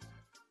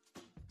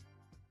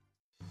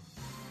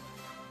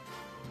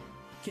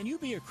 Can you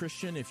be a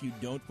Christian if you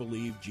don't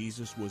believe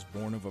Jesus was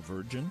born of a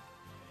virgin?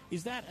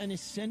 Is that an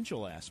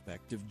essential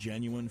aspect of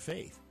genuine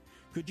faith?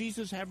 Could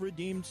Jesus have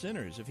redeemed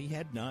sinners if he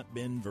had not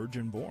been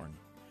virgin born?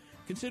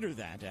 Consider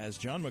that as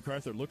John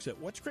MacArthur looks at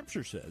what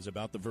Scripture says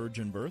about the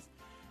virgin birth,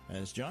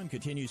 as John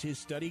continues his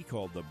study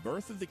called The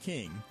Birth of the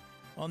King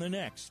on the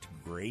next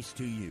Grace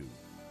to You.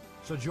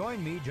 So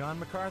join me, John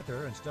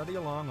MacArthur, and study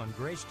along on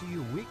Grace to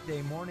You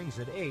weekday mornings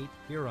at 8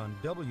 here on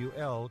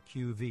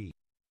WLQV.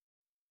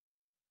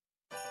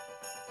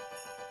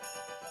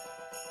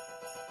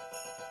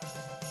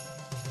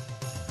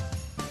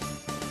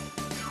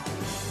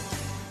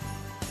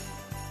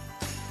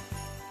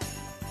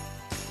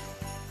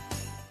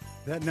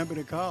 That number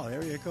to call,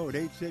 area code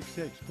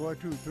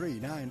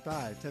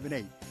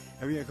 866-423-9578.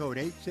 Area code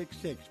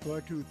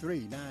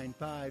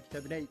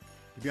 866-423-9578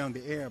 to be on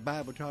the air,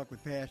 Bible Talk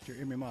with Pastor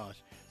Emery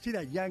Moss. See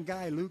that young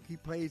guy, Luke, he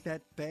plays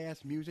that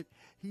fast music.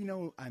 He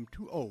knows I'm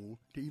too old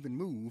to even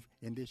move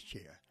in this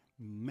chair.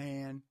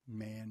 Man.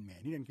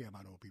 He doesn't care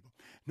about old people.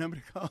 Number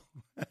to call,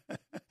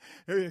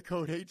 area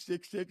code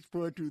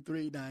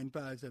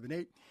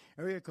 866-423-9578.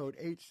 Area code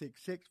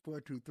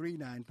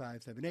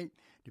 866-423-9578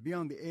 to be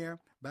on the air,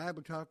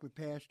 Bible Talk with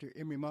Pastor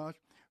Emery Moss.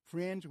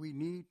 Friends, we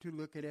need to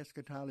look at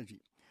eschatology.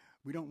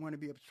 We don't want to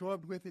be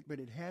absorbed with it, but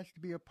it has to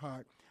be a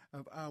part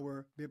of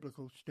our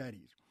biblical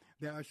studies.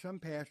 There are some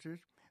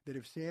pastors that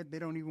have said they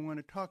don't even want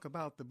to talk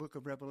about the book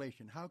of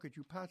Revelation. How could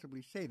you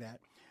possibly say that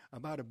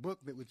about a book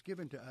that was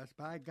given to us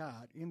by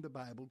God in the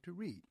Bible to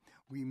read?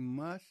 We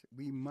must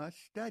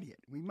study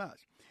it. We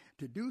must.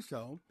 To do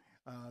so,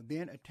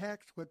 then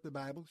attacks what the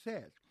Bible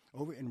says.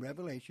 Over in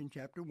Revelation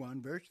chapter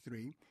 1, verse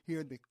 3,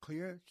 hear the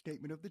clear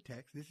statement of the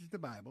text. This is the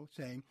Bible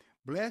saying,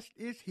 "Blessed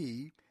is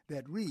he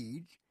that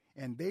reads,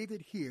 and they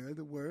that hear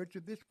the words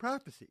of this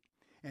prophecy,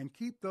 and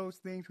keep those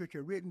things which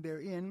are written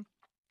therein,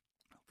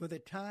 for the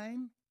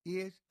time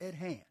is at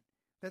hand."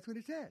 That's what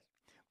it says.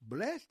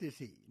 Blessed is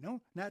he,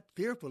 no, not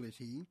fearful is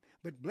he,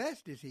 but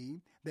blessed is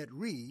he that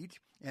reads,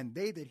 and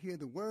they that hear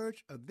the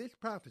words of this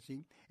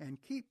prophecy,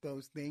 and keep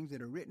those things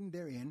that are written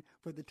therein,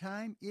 for the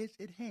time is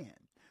at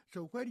hand.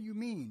 So what do you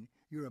mean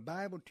you're a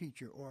Bible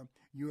teacher or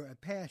you're a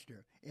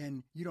pastor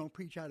and you don't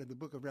preach out of the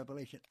book of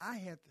Revelation? I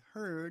have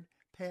heard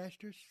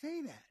pastors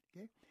say that,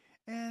 okay?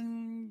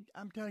 And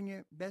I'm telling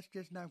you, that's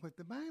just not what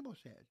the Bible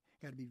says.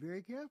 Got to be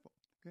very careful,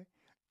 okay?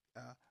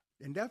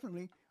 And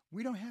definitely,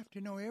 we don't have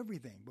to know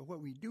everything, but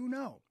what we do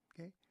know,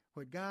 okay,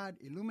 what God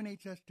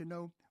illuminates us to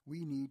know,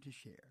 we need to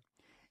share.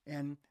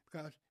 And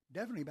because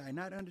definitely by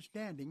not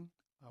understanding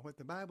what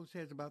the Bible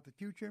says about the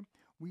future,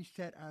 we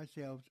set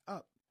ourselves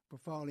up for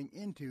falling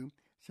into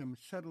some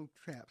subtle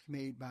traps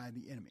made by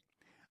the enemy.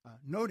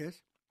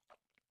 Notice,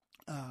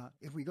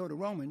 if we go to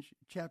Romans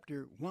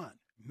chapter 1,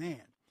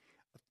 man,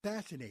 a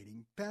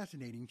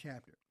fascinating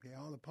chapter. Okay,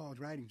 all of Paul's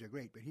writings are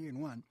great, but here in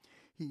 1,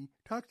 he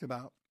talks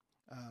about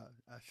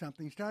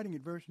something starting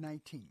at verse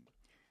 19.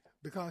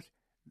 Because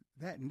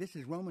that, and this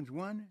is Romans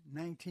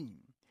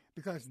 1:19,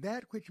 because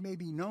that which may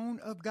be known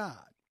of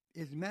God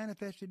is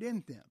manifested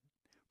in them,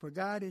 for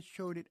God has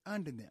showed it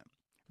unto them.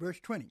 Verse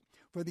 20,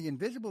 for the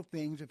invisible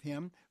things of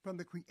him from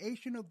the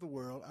creation of the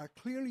world are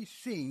clearly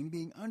seen,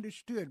 being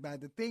understood by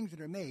the things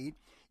that are made,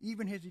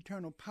 even his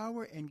eternal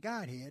power and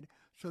Godhead,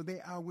 so they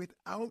are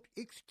without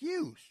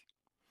excuse.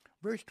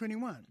 Verse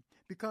 21,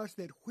 because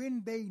that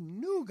when they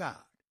knew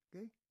God,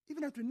 okay,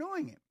 even after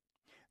knowing him,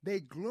 they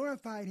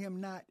glorified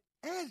him not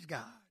as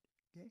God.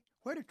 Okay,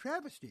 what a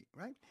travesty,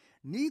 right?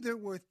 Neither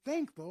were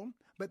thankful,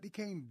 but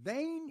became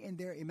vain in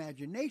their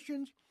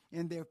imaginations,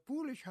 and their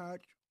foolish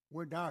hearts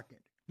were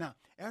darkened. Now,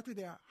 after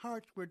their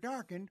hearts were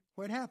darkened,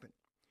 what happened?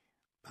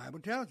 The Bible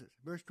tells us,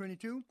 verse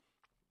 22,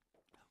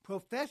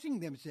 professing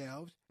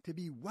themselves to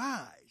be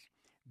wise,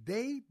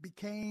 they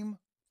became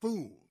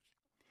fools,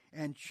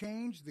 and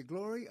changed the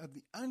glory of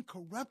the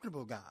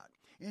uncorruptible God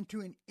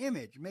into an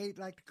image made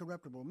like the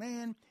corruptible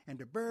man, and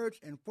to birds,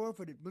 and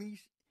four-footed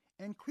beasts,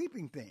 and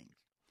creeping things.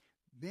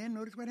 Then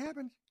notice what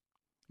happens.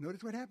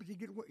 Notice what happens.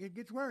 It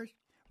gets worse.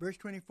 Verse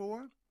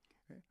 24,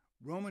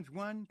 Romans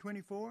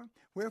 1:24,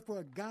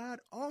 wherefore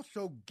God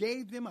also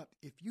gave them up.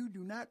 If you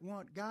do not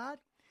want God,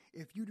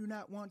 if you do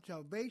not want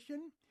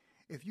salvation,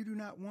 if you do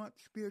not want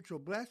spiritual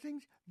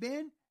blessings,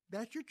 then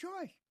that's your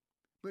choice.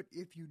 But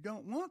if you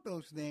don't want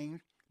those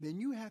things, then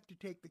you have to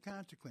take the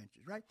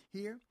consequences, right?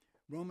 Here,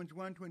 Romans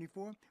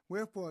 1:24,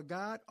 wherefore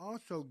God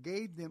also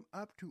gave them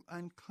up to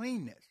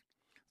uncleanness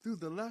through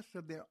the lusts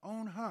of their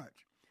own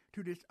hearts,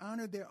 to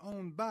dishonor their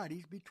own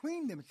bodies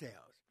between themselves.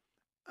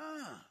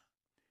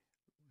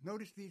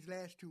 Notice these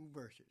last two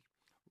verses.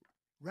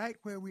 Right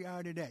where we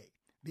are today,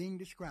 being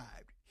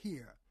described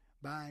here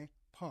by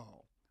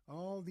Paul,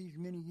 all these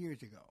many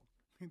years ago,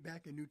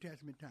 back in New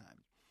Testament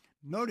times.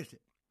 Notice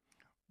it.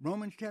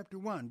 Romans chapter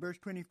 1, verse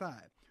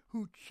 25,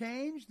 who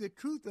changed the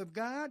truth of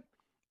God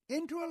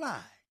into a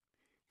lie.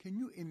 Can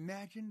you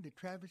imagine the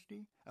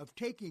travesty of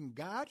taking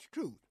God's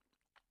truth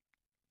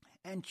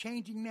and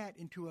changing that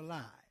into a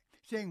lie?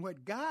 Saying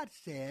what God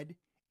said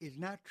is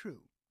not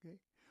true. Okay?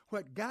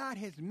 What God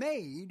has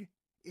made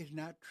is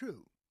not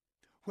true.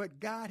 What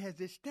God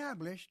has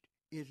established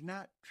is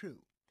not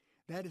true.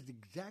 That is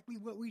exactly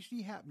what we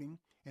see happening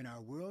in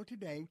our world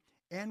today,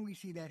 and we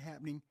see that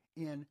happening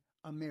in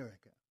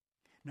America.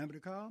 Number to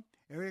call,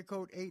 area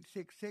code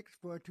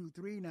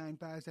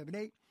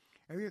 866-423-9578,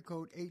 area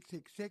code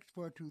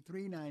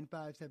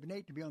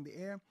 866-423-9578 to be on the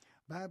air.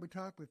 Bible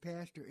Talk with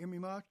Pastor Emery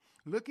Moss,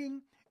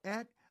 looking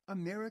at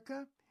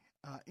America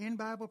in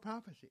Bible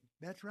prophecy.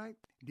 That's right,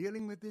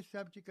 dealing with this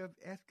subject of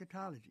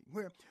eschatology,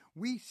 where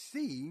we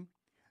see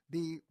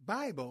the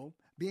Bible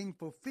being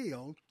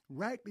fulfilled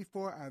right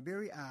before our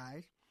very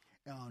eyes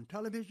on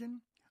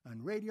television,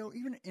 on radio,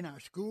 even in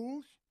our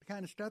schools, the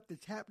kind of stuff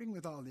that's happening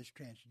with all this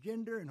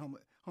transgender and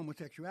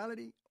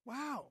homosexuality.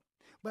 Wow.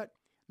 But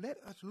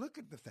let us look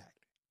at the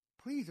fact,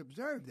 please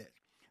observe this,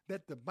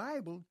 that the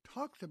Bible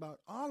talks about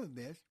all of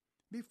this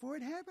before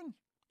it happens.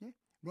 Yeah?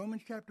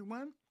 Romans chapter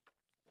 1,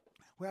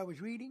 where I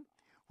was reading,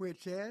 where it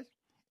says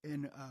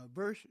in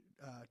verse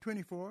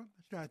 24,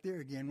 start there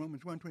again,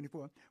 Romans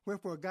 1:24,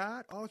 wherefore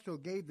God also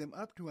gave them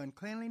up to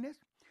uncleanliness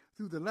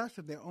through the lust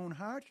of their own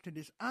hearts, to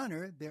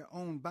dishonor their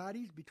own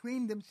bodies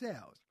between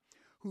themselves,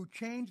 who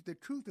changed the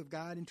truth of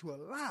God into a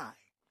lie,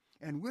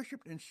 and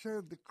worshipped and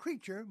served the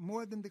creature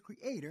more than the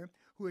Creator,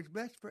 who is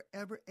blessed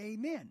forever.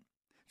 Amen.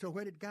 So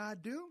what did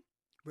God do?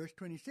 Verse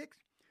 26,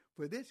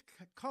 for this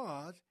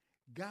cause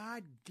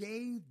God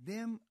gave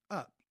them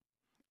up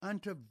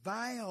unto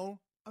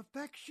vile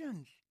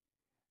affections.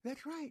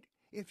 That's right.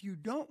 If you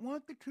don't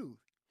want the truth,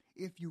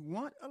 if you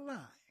want a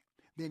lie,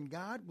 then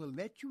God will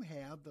let you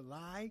have the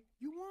lie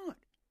you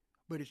want.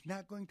 But it's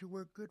not going to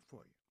work good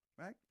for you,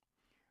 right?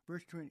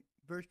 Verse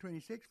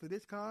 26, for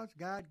this cause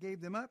God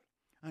gave them up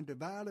unto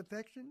vile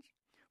affections,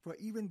 for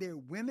even their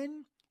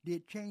women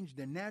did change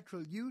the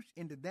natural use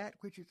into that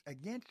which is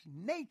against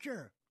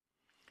nature.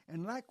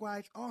 And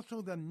likewise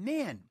also the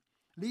men,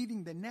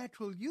 leaving the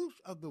natural use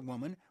of the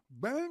woman,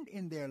 burned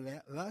in their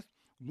lust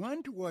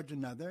one towards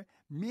another,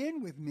 men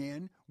with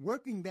men,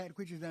 working that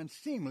which is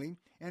unseemly,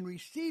 and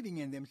receiving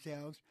in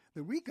themselves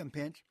the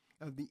recompense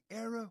of the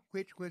error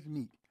which was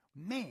meet.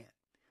 Man,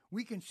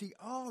 we can see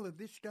all of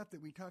this stuff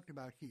that we talked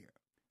about here,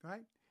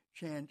 right?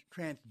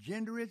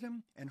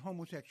 Transgenderism and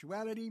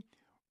homosexuality,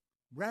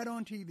 right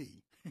on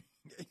TV.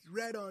 It's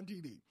right on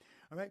TV,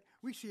 all right?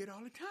 We see it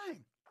all the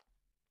time.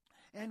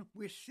 And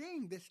we're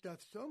seeing this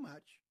stuff so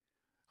much,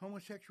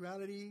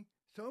 homosexuality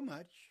so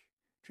much,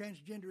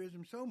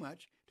 transgenderism so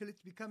much, till it's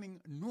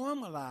becoming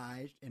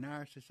normalized in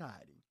our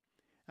society.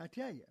 I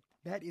tell you,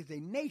 that is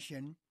a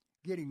nation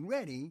getting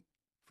ready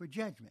for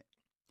judgment.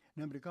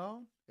 Number to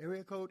call,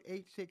 area code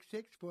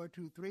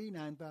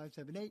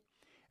 866-423-9578,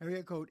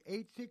 Area code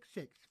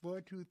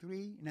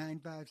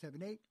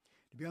 866-423-9578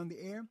 to be on the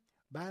air.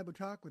 Bible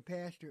Talk with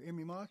Pastor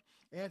Emery Moss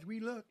as we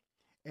look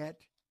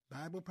at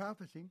Bible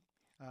prophecy.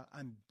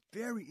 I'm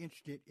very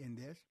interested in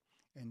this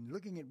and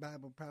looking at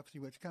Bible prophecy,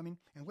 what's coming.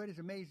 And what is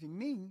amazing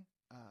me,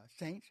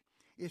 saints,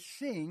 is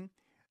seeing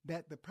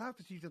that the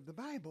prophecies of the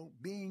Bible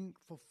being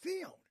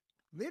fulfilled,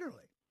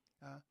 literally,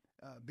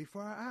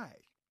 before our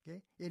eyes.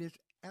 Okay, it is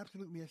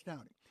absolutely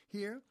astounding.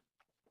 Here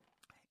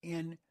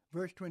in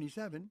verse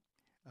 27,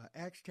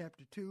 Acts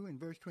chapter 2 and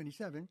verse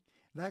 27,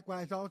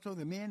 likewise also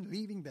the men,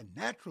 leaving the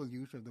natural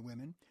use of the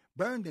women,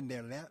 burned in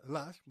their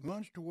lust,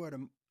 one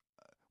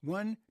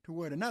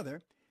toward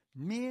another,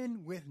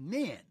 men with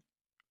men,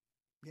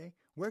 okay,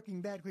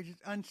 working that which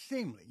is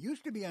unseemly.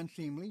 Used to be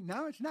unseemly,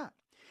 now it's not.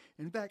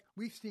 In fact,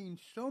 we've seen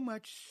so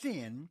much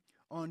sin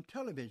on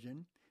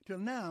television till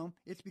now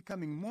it's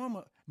becoming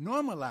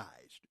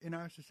normalized in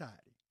our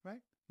society,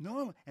 right?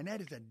 Normal, and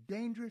that is a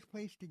dangerous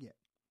place to get.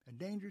 A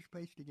dangerous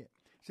place to get.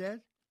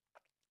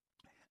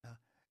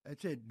 It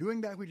said,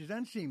 doing that which is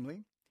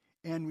unseemly,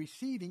 and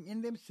receiving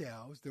in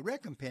themselves the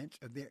recompense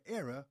of their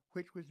error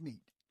which was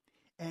meet.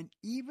 And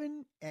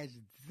even as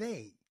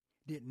they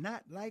did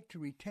not like to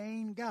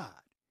retain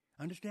God,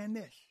 understand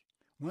this,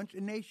 once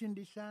a nation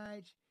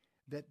decides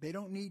that they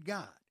don't need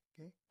God,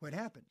 okay, what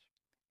happens?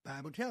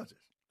 Bible tells us.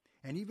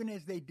 And even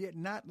as they did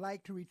not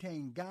like to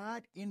retain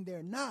God in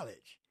their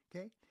knowledge,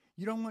 okay,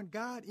 you don't want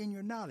God in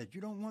your knowledge.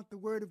 You don't want the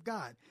Word of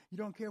God. You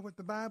don't care what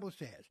the Bible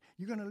says.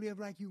 You're going to live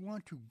like you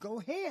want to. Go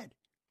ahead.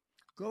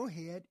 Go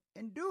ahead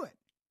and do it.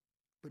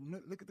 But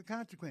look at the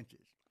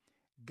consequences.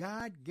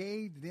 God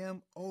gave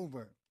them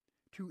over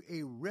to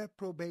a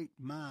reprobate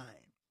mind.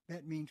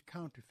 That means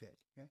counterfeit.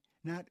 Okay?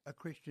 Not a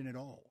Christian at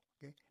all.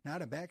 Okay?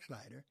 Not a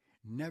backslider.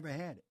 Never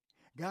had it.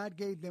 God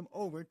gave them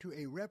over to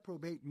a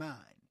reprobate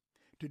mind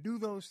to do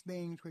those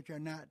things which are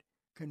not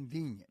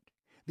convenient,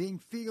 being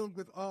filled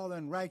with all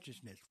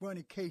unrighteousness,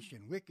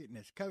 fornication,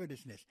 wickedness,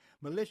 covetousness,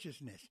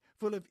 maliciousness,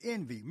 full of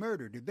envy,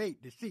 murder,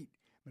 debate, deceit,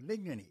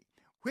 malignity,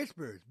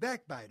 whisperers,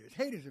 backbiters,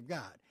 haters of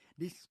God,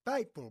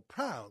 despiteful,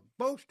 proud,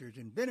 boasters,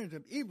 inventors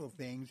of evil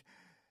things,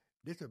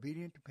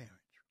 disobedient to parents.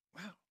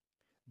 Wow,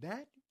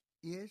 that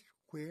is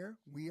where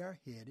we are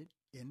headed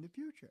in the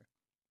future.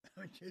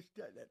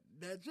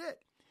 That's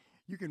it.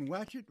 You can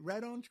watch it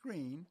right on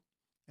screen,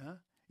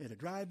 at a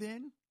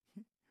drive-in,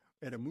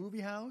 at a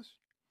movie house,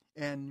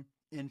 and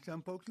in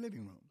some folks'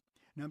 living room.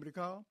 Number to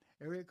call,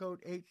 area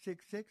code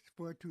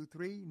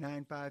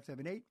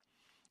 866-423-9578.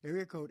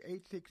 Area code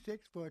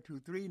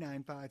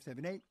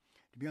 866-423-9578.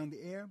 To be on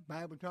the air,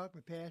 Bible Talk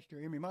with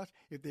Pastor Emery Moss.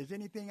 If there's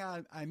anything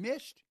I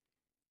missed,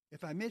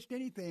 if I missed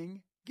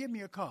anything, give me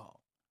a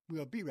call.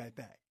 We'll be right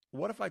back.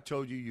 What if I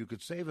told you you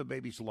could save a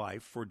baby's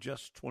life for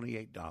just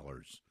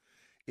 $28?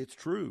 It's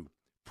true.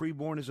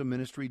 Preborn is a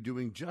ministry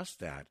doing just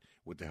that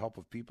with the help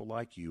of people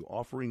like you,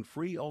 offering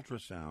free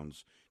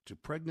ultrasounds to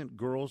pregnant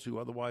girls who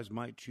otherwise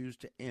might choose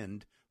to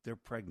end their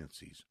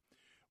pregnancies.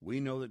 We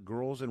know that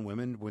girls and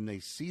women, when they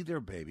see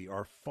their baby,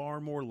 are far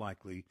more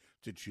likely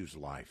to choose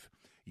life.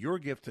 Your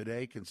gift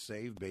today can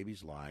save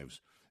babies'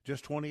 lives.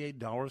 Just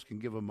 $28 can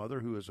give a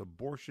mother who is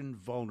abortion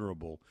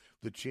vulnerable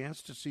the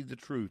chance to see the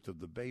truth of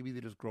the baby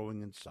that is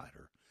growing inside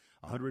her.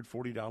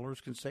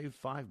 $140 can save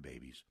 5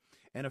 babies.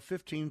 And a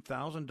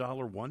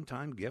 $15,000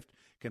 one-time gift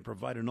can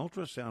provide an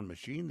ultrasound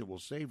machine that will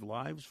save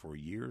lives for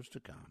years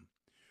to come.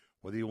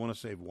 Whether you want to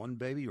save 1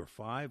 baby or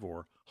 5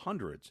 or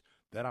hundreds,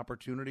 that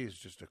opportunity is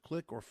just a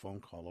click or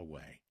phone call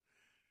away.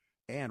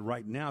 And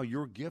right now,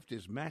 your gift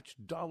is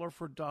matched dollar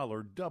for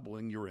dollar,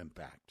 doubling your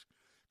impact.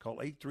 Call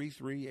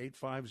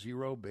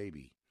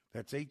 833-850-BABY.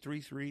 That's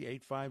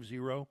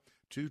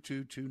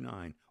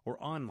 833-850-2229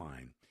 or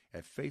online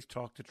at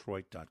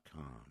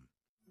faithtalkdetroit.com.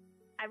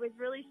 I was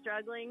really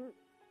struggling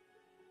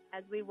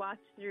as we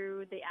walked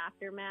through the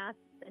aftermath.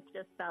 It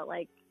just felt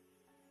like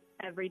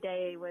every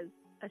day was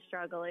a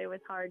struggle. It was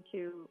hard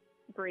to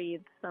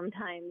breathe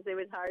sometimes. It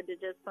was hard to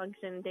just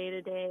function day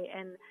to day,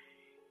 and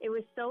it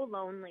was so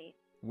lonely.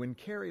 When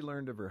Carrie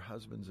learned of her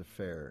husband's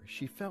affair,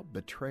 she felt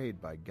betrayed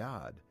by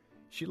God.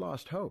 She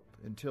lost hope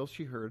until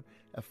she heard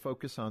a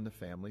Focus on the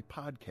Family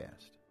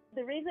podcast.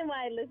 The reason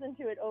why I listened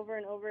to it over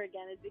and over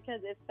again is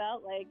because it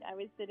felt like I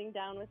was sitting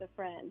down with a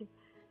friend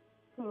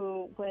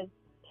who was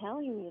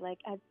telling me,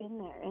 like, I've been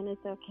there and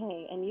it's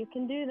okay and you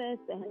can do this,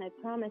 and I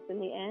promise in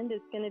the end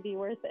it's going to be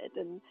worth it.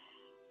 And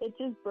it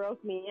just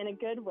broke me in a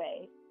good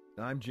way.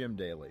 I'm Jim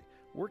Daly.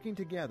 Working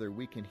together,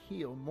 we can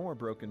heal more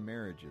broken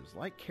marriages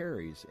like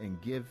Carrie's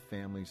and give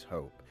families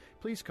hope.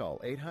 Please call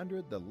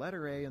 800, the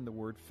letter A in the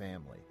word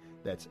family.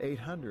 That's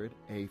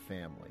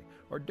 800-A-FAMILY.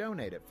 Or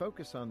donate at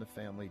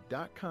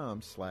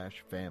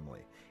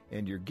focusonthefamily.com/family.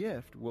 And your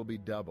gift will be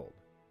doubled.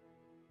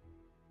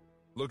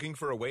 Looking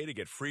for a way to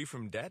get free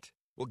from debt?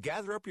 Well,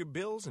 gather up your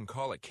bills and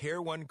call a Care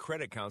One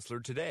credit counselor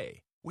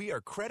today. We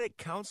are credit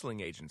counseling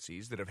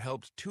agencies that have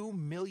helped 2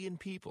 million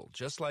people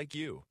just like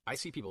you. I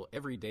see people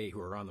every day who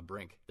are on the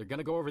brink. They're going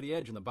to go over the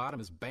edge, and the bottom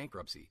is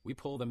bankruptcy. We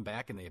pull them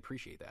back, and they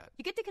appreciate that.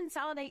 You get to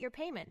consolidate your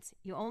payments.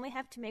 You only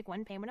have to make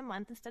one payment a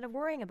month instead of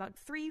worrying about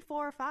 3,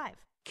 4, or 5.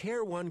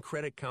 Care One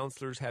credit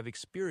counselors have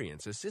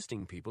experience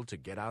assisting people to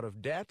get out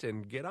of debt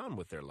and get on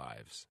with their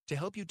lives. To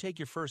help you take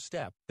your first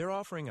step, they're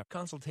offering a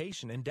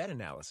consultation and debt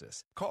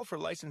analysis. Call for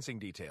licensing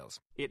details.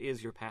 It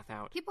is your path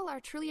out. People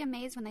are truly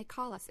amazed when they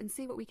call us and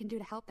see what we can do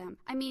to help them.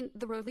 I mean,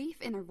 the relief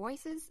in their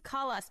voices.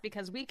 Call us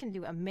because we can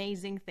do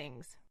amazing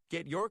things.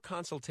 Get your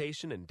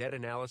consultation and debt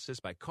analysis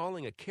by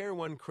calling a Care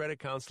One credit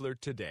counselor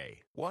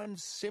today. One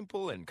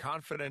simple and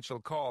confidential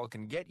call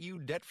can get you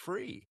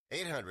debt-free.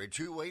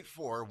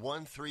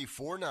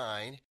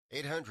 800-284-1349.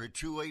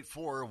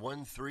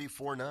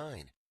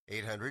 800-284-1349.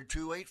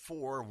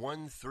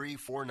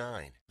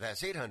 800-284-1349.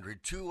 That's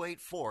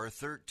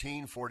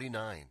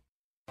 800-284-1349.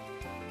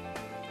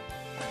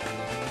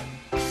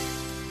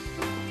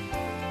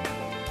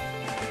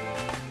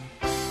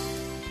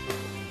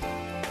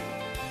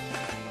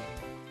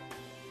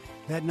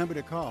 That number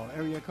to call,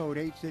 area code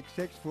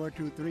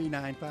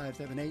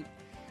 866-423-9578,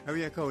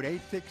 area code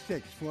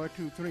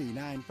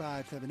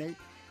 866-423-9578,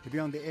 to be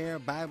on the air,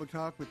 Bible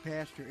Talk with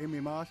Pastor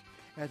Emery Moss,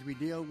 as we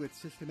deal with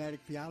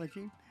systematic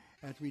theology,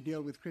 as we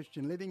deal with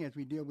Christian living, as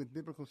we deal with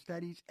biblical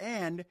studies,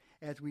 and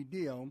as we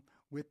deal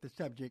with the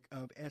subject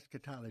of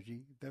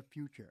eschatology, the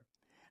future.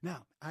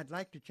 Now, I'd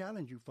like to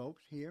challenge you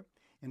folks here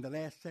in the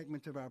last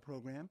segments of our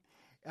program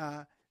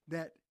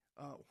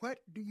what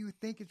do you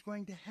think is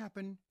going to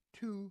happen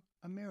to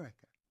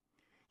America?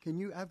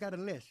 I've got a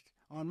list.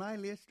 On my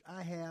list,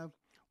 I have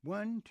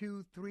 1,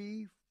 2,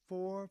 3,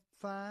 4,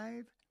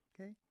 5,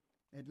 okay,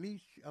 at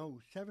least,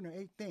 7 or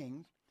 8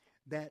 things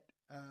that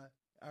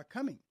are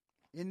coming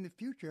in the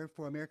future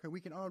for America. We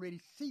can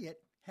already see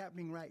it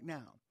happening right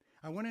now.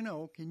 I want to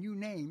know, can you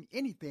name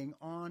anything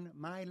on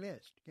my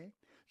list, okay?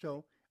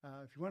 So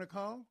if you want to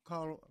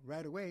call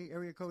right away,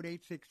 area code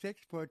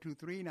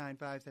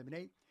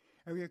 866-423-9578.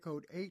 Area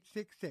code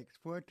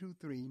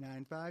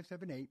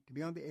 866-423-9578 to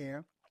be on the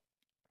air.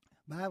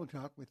 Bible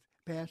Talk with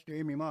Pastor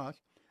Emery Moss.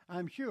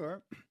 I'm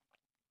sure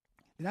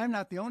that I'm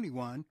not the only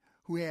one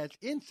who has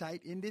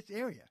insight in this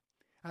area.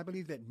 I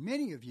believe that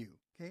many of you,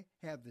 okay,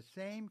 have the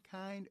same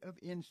kind of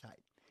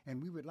insight. And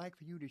we would like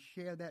for you to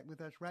share that with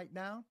us right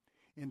now.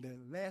 In the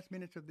last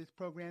minutes of this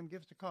program,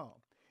 give us a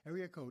call.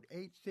 Area code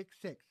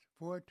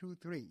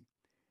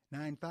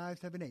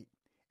 866-423-9578.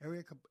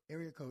 Area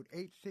code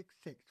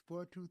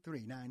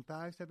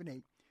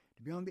 866-423-9578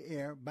 to be on the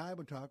air,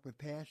 Bible Talk with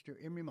Pastor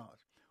Emery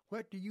Moss.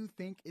 What do you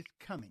think is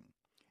coming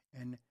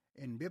in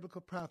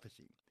biblical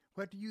prophecy?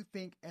 What do you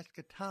think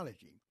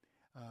eschatology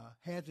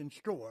has in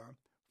store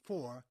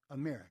for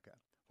America?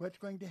 What's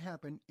going to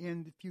happen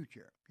in the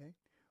future? Okay,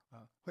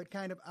 what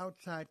kind of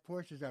outside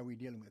forces are we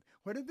dealing with?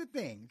 What are the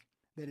things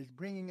that is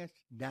bringing us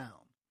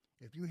down?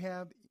 If you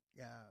have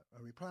a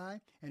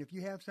reply, and if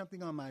you have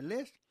something on my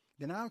list,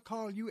 then I'll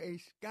call you a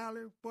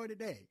scholar for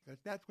today, because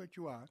that's what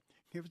you are.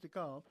 Give us a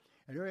call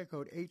at area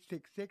code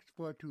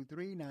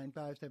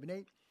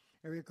 866-423-9578,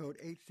 area code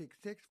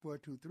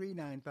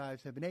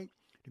 866-423-9578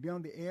 to be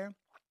on the air.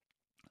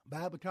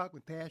 Bible Talk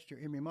with Pastor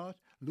Emery Moss.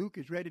 Luke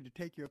is ready to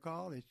take your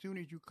call. As soon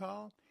as you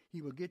call,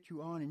 he will get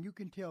you on, and you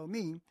can tell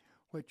me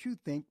what you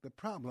think the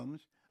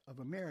problems of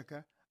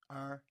America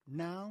are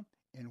now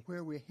and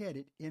where we're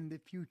headed in the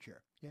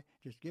future. Yeah?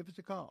 Just give us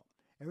a call.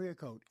 Area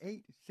code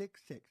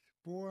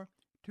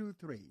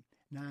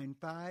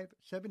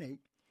 866-423-9578.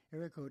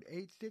 Area code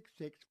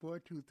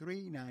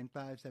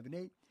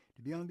 866-423-9578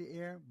 to be on the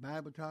air,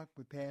 Bible Talk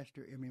with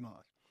Pastor Emery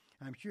Moss.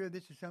 I'm sure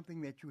this is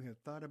something that you have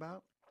thought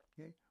about.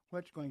 Okay,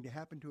 what's going to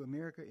happen to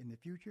America in the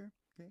future?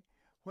 Okay,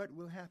 what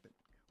will happen?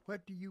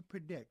 What do you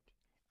predict?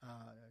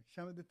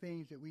 Some of the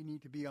things that we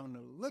need to be on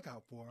the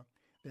lookout for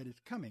that is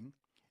coming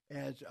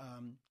as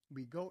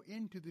we go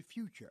into the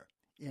future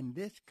in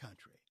this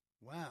country.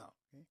 Wow.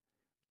 Okay?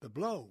 The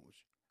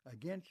blows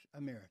against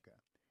America.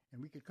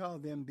 And we could call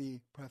them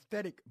the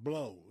prophetic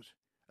blows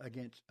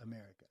against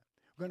America.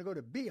 We're going to go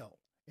to Bill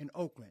in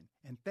Oakland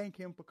and thank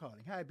him for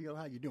calling. Hi, Bill.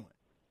 How you doing?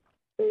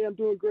 Hey, I'm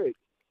doing great.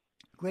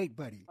 Great,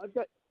 buddy. I've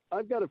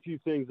got a few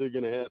things that are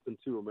going to happen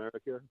to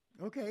America.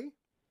 Okay.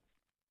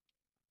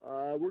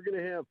 We're going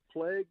to have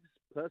plagues,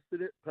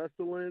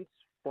 pestilence,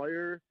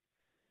 fire,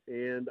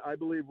 and I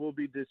believe we'll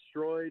be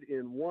destroyed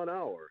in 1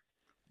 hour.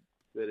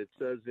 That it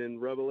says in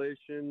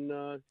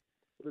Revelation,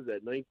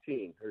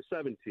 19 or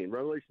 17?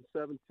 Revelation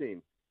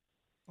 17.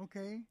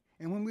 Okay.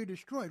 And when we're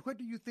destroyed, what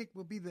do you think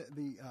will be the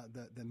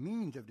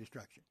means of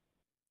destruction?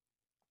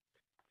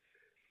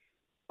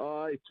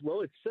 It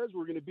says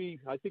we're going to be,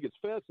 I think it's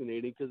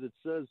fascinating because it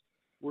says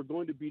we're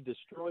going to be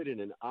destroyed in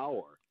an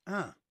hour.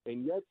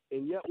 And yet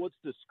what's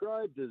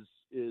described is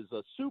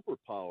a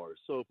superpower.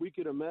 So if we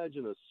could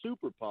imagine a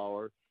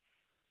superpower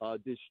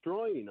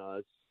destroying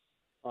us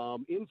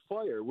in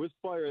fire, with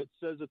fire, it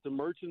says that the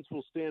merchants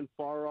will stand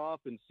far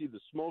off and see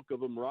the smoke of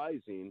them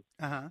rising.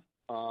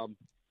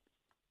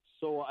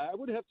 So I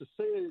would have to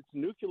say it's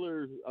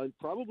nuclear,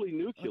 probably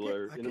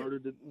nuclear, Okay. in order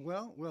to.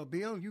 Well,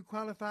 Bill, you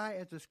qualify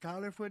as a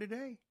scholar for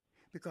today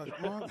because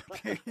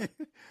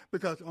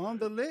because on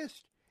the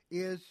list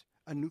is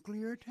a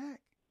nuclear attack.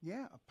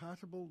 Yeah, a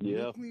possible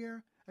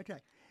nuclear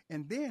attack.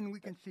 And then we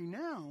can see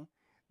now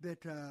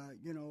that,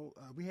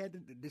 we had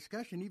the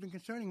discussion even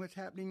concerning what's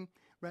happening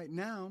right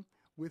now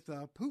with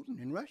Putin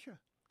in Russia,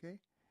 okay?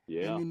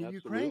 Yeah, and in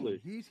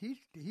absolutely. Ukraine,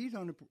 he's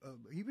on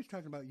he was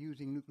talking about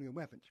using nuclear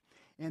weapons.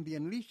 And the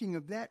unleashing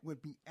of that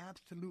would be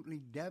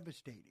absolutely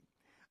devastating.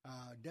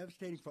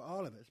 Devastating for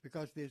all of us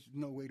because there's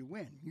no way to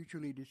win.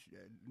 Mutually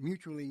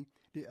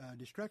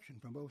destruction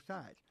from both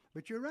sides.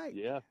 But you're right.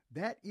 Yeah.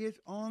 That is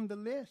on the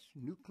list,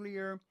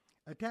 nuclear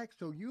attacks.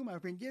 So you, my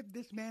friend, give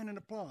this man an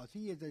applause.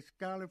 He is a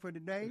scholar for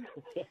today.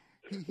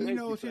 He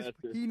knows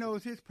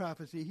his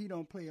prophecy. He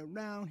don't play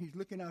around. He's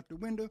looking out the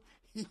window.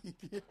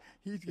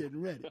 He's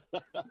getting ready.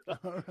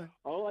 All right.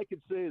 All I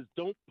can say is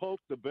don't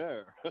poke the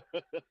bear.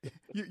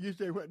 You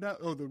say what now?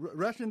 Oh, the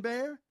Russian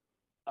bear?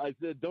 I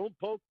said don't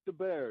poke the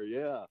bear,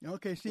 yeah.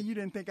 Okay, see, you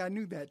didn't think I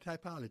knew that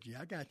typology.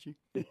 I got you.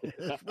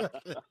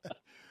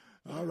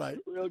 All right.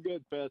 Real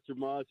good, Pastor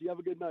Moss. You have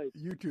a good night.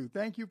 You too.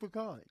 Thank you for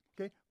calling.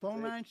 Okay,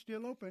 phone line's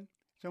still open.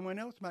 Someone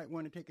else might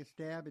want to take a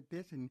stab at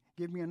this and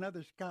give me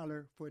another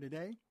scholar for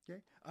today.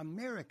 Okay,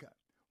 America.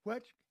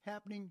 What's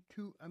happening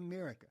to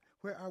America?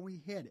 Where are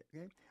we headed?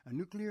 Okay, a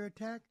nuclear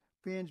attack?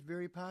 Friends,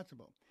 very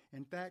possible.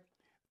 In fact,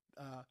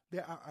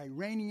 there are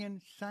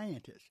Iranian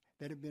scientists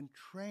that have been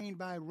trained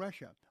by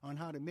Russia on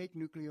how to make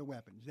nuclear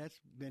weapons. That's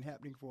been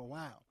happening for a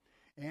while.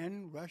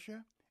 And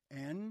Russia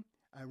and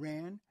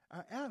Iran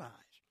are allies.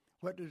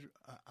 What does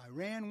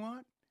Iran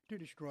want? To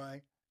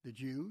destroy the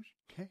Jews,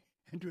 okay,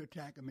 and to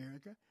attack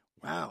America.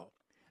 Wow.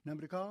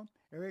 Number to call,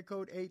 area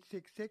code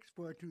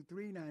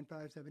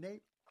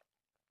 866-423-9578.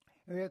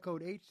 Area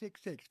code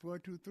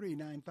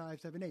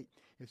 866-423-9578.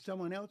 If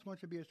someone else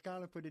wants to be a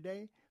scholar for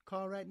today,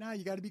 call right now.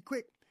 You got to be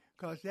quick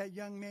because that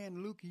young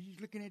man, Luke, he's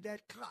looking at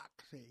that clock,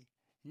 see.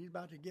 He's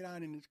about to get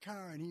out in his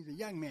car, and he's a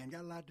young man,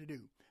 got a lot to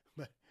do.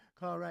 But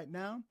call right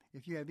now.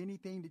 If you have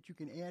anything that you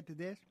can add to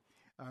this,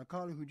 our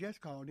caller who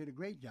just called did a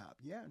great job.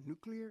 Yeah,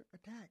 nuclear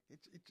attack.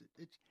 It's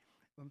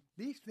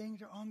these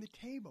things are on the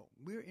table.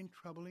 We're in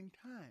troubling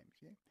times,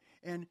 yeah?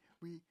 And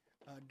we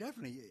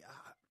definitely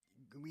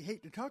we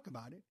hate to talk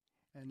about it,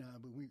 and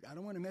but I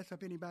don't want to mess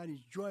up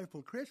anybody's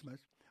joyful Christmas.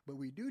 But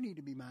we do need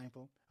to be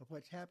mindful of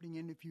what's happening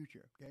in the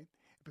future, okay?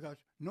 Because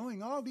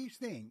knowing all these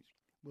things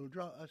will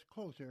draw us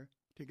closer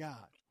to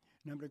God.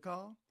 Number to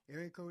call,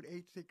 area code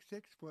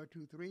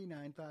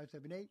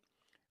 866-423-9578.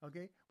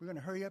 Okay, we're going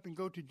to hurry up and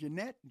go to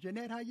Jeanette.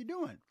 Jeanette, how you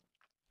doing?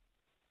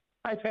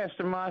 Hi,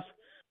 Pastor Moss.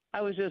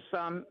 I was just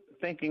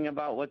thinking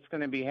about what's going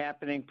to be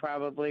happening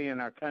probably in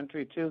our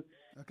country, too.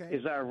 Okay.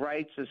 Is our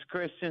rights as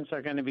Christians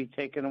are going to be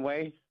taken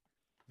away.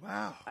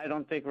 Wow. I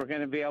don't think we're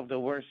going to be able to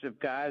worship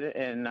God,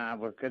 and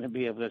we're going to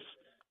be able to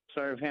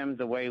serve him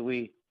the way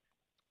we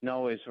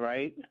know is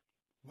right.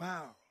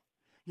 Wow.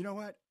 You know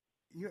what?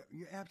 You're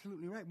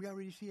absolutely right. We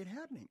already see it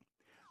happening,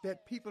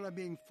 that people are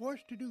being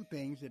forced to do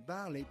things that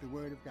violate the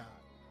Word of God.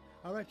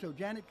 All right, so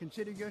Janet,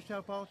 consider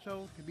yourself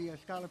also to be a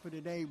scholar for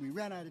today. We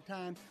ran out of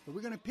time, but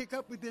we're going to pick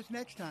up with this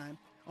next time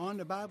on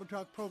the Bible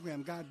Talk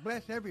program. God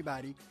bless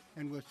everybody,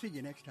 and we'll see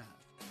you next time.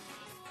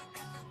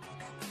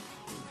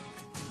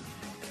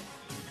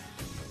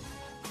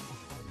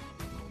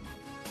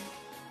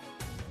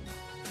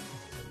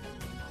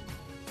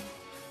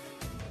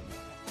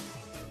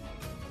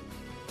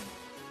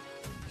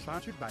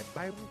 Sponsored by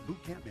Bible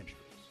Boot Camp Ministries.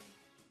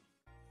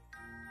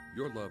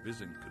 Your love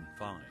isn't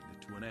confined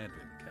to an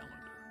Advent calendar.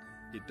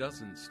 It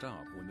doesn't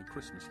stop when the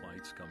Christmas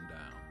lights come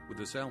down. With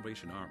the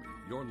Salvation Army,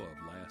 your love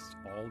lasts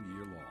all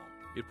year long.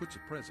 It puts a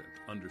present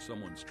under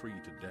someone's tree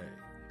today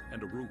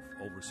and a roof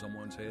over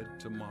someone's head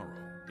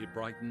tomorrow. It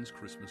brightens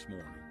Christmas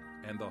morning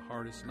and the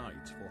hardest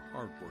nights for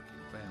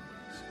hardworking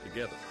families.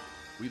 Together,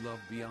 we love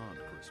beyond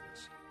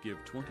Christmas.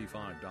 Give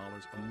 $25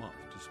 a month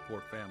to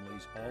support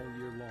families all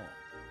year long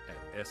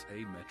at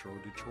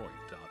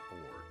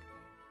sametrodetroit.org.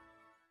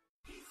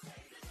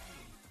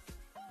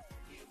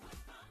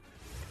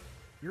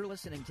 You're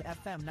listening to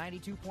FM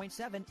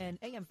 92.7 and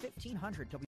AM 1500